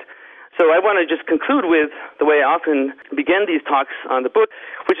planet. So I want to just conclude with the way I often begin these talks on the book,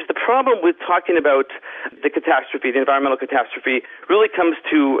 which is the problem with talking about the catastrophe, the environmental catastrophe, really comes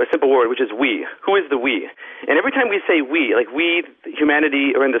to a simple word, which is we. Who is the we? And every time we say we, like we,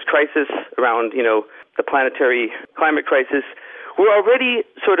 humanity, are in this crisis around, the planetary climate crisis, we're already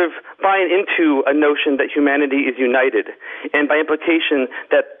sort of buying into a notion that humanity is united, and by implication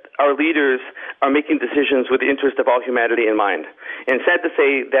that our leaders are making decisions with the interest of all humanity in mind. And sad to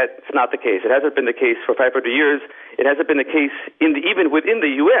say that's not the case. It hasn't been the case for 500 years. It hasn't been the case even within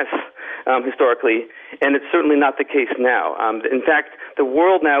the U.S. Historically, and it's certainly not the case now. In fact, the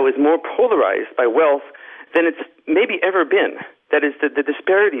world now is more polarized by wealth than it's maybe ever been. That is, the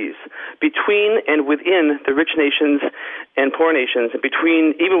disparities between and within the rich nations and poor nations, and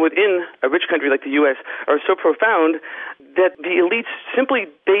between even within a rich country like the U.S., are so profound that the elites simply,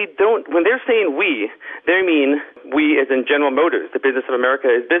 when they're saying we, they mean we as in General Motors, the business of America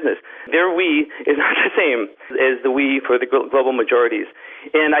is business. Their we is not the same as the we for the global majorities.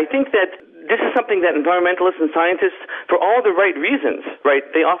 And I think that this is something that environmentalists and scientists, for all the right reasons, right,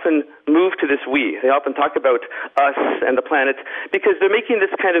 they often move to this we. They often talk about us and the planet because they're making this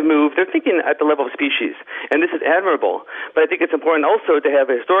kind of move. They're thinking at the level of species, and this is admirable. But I think it's important also to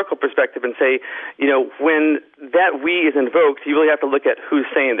have a historical perspective and say, when that we is invoked, you really have to look at who's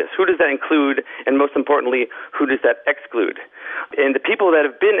saying this. Who does that include? And most importantly, who does that exclude? And the people that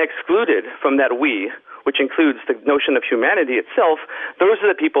have been excluded from that we, which includes the notion of humanity itself, those are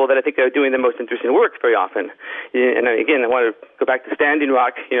the people that I think are doing the most interesting work very often. And again, I want to go back to Standing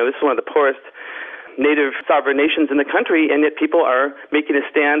Rock. This is one of the poorest native sovereign nations in the country, and yet people are making a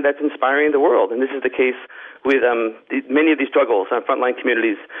stand that's inspiring the world. And this is the case with many of these struggles on frontline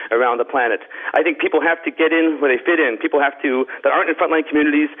communities around the planet. I think people have to get in where they fit in. People that aren't in frontline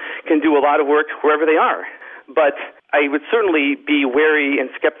communities can do a lot of work wherever they are. But I would certainly be wary and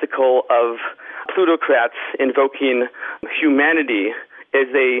skeptical of plutocrats invoking humanity as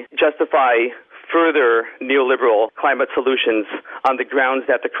they justify further neoliberal climate solutions on the grounds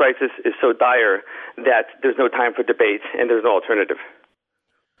that the crisis is so dire that there's no time for debate and there's no alternative.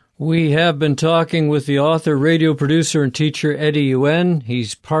 We have been talking with the author, radio producer, and teacher Eddie Yuen.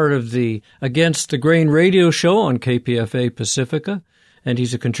 He's part of the Against the Grain radio show on KPFA Pacifica, and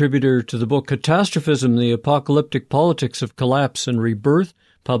he's a contributor to the book Catastrophism, the Apocalyptic Politics of Collapse and Rebirth,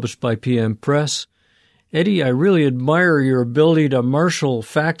 published by PM Press. Eddie, I really admire your ability to marshal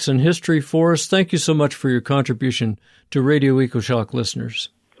facts and history for us. Thank you so much for your contribution to Radio Ecoshock listeners.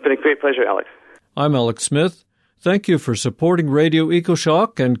 It's been a great pleasure, Alex. I'm Alex Smith. Thank you for supporting Radio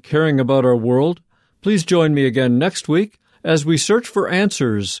Ecoshock and caring about our world. Please join me again next week as we search for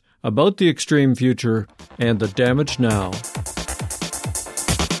answers about the extreme future and the damage now.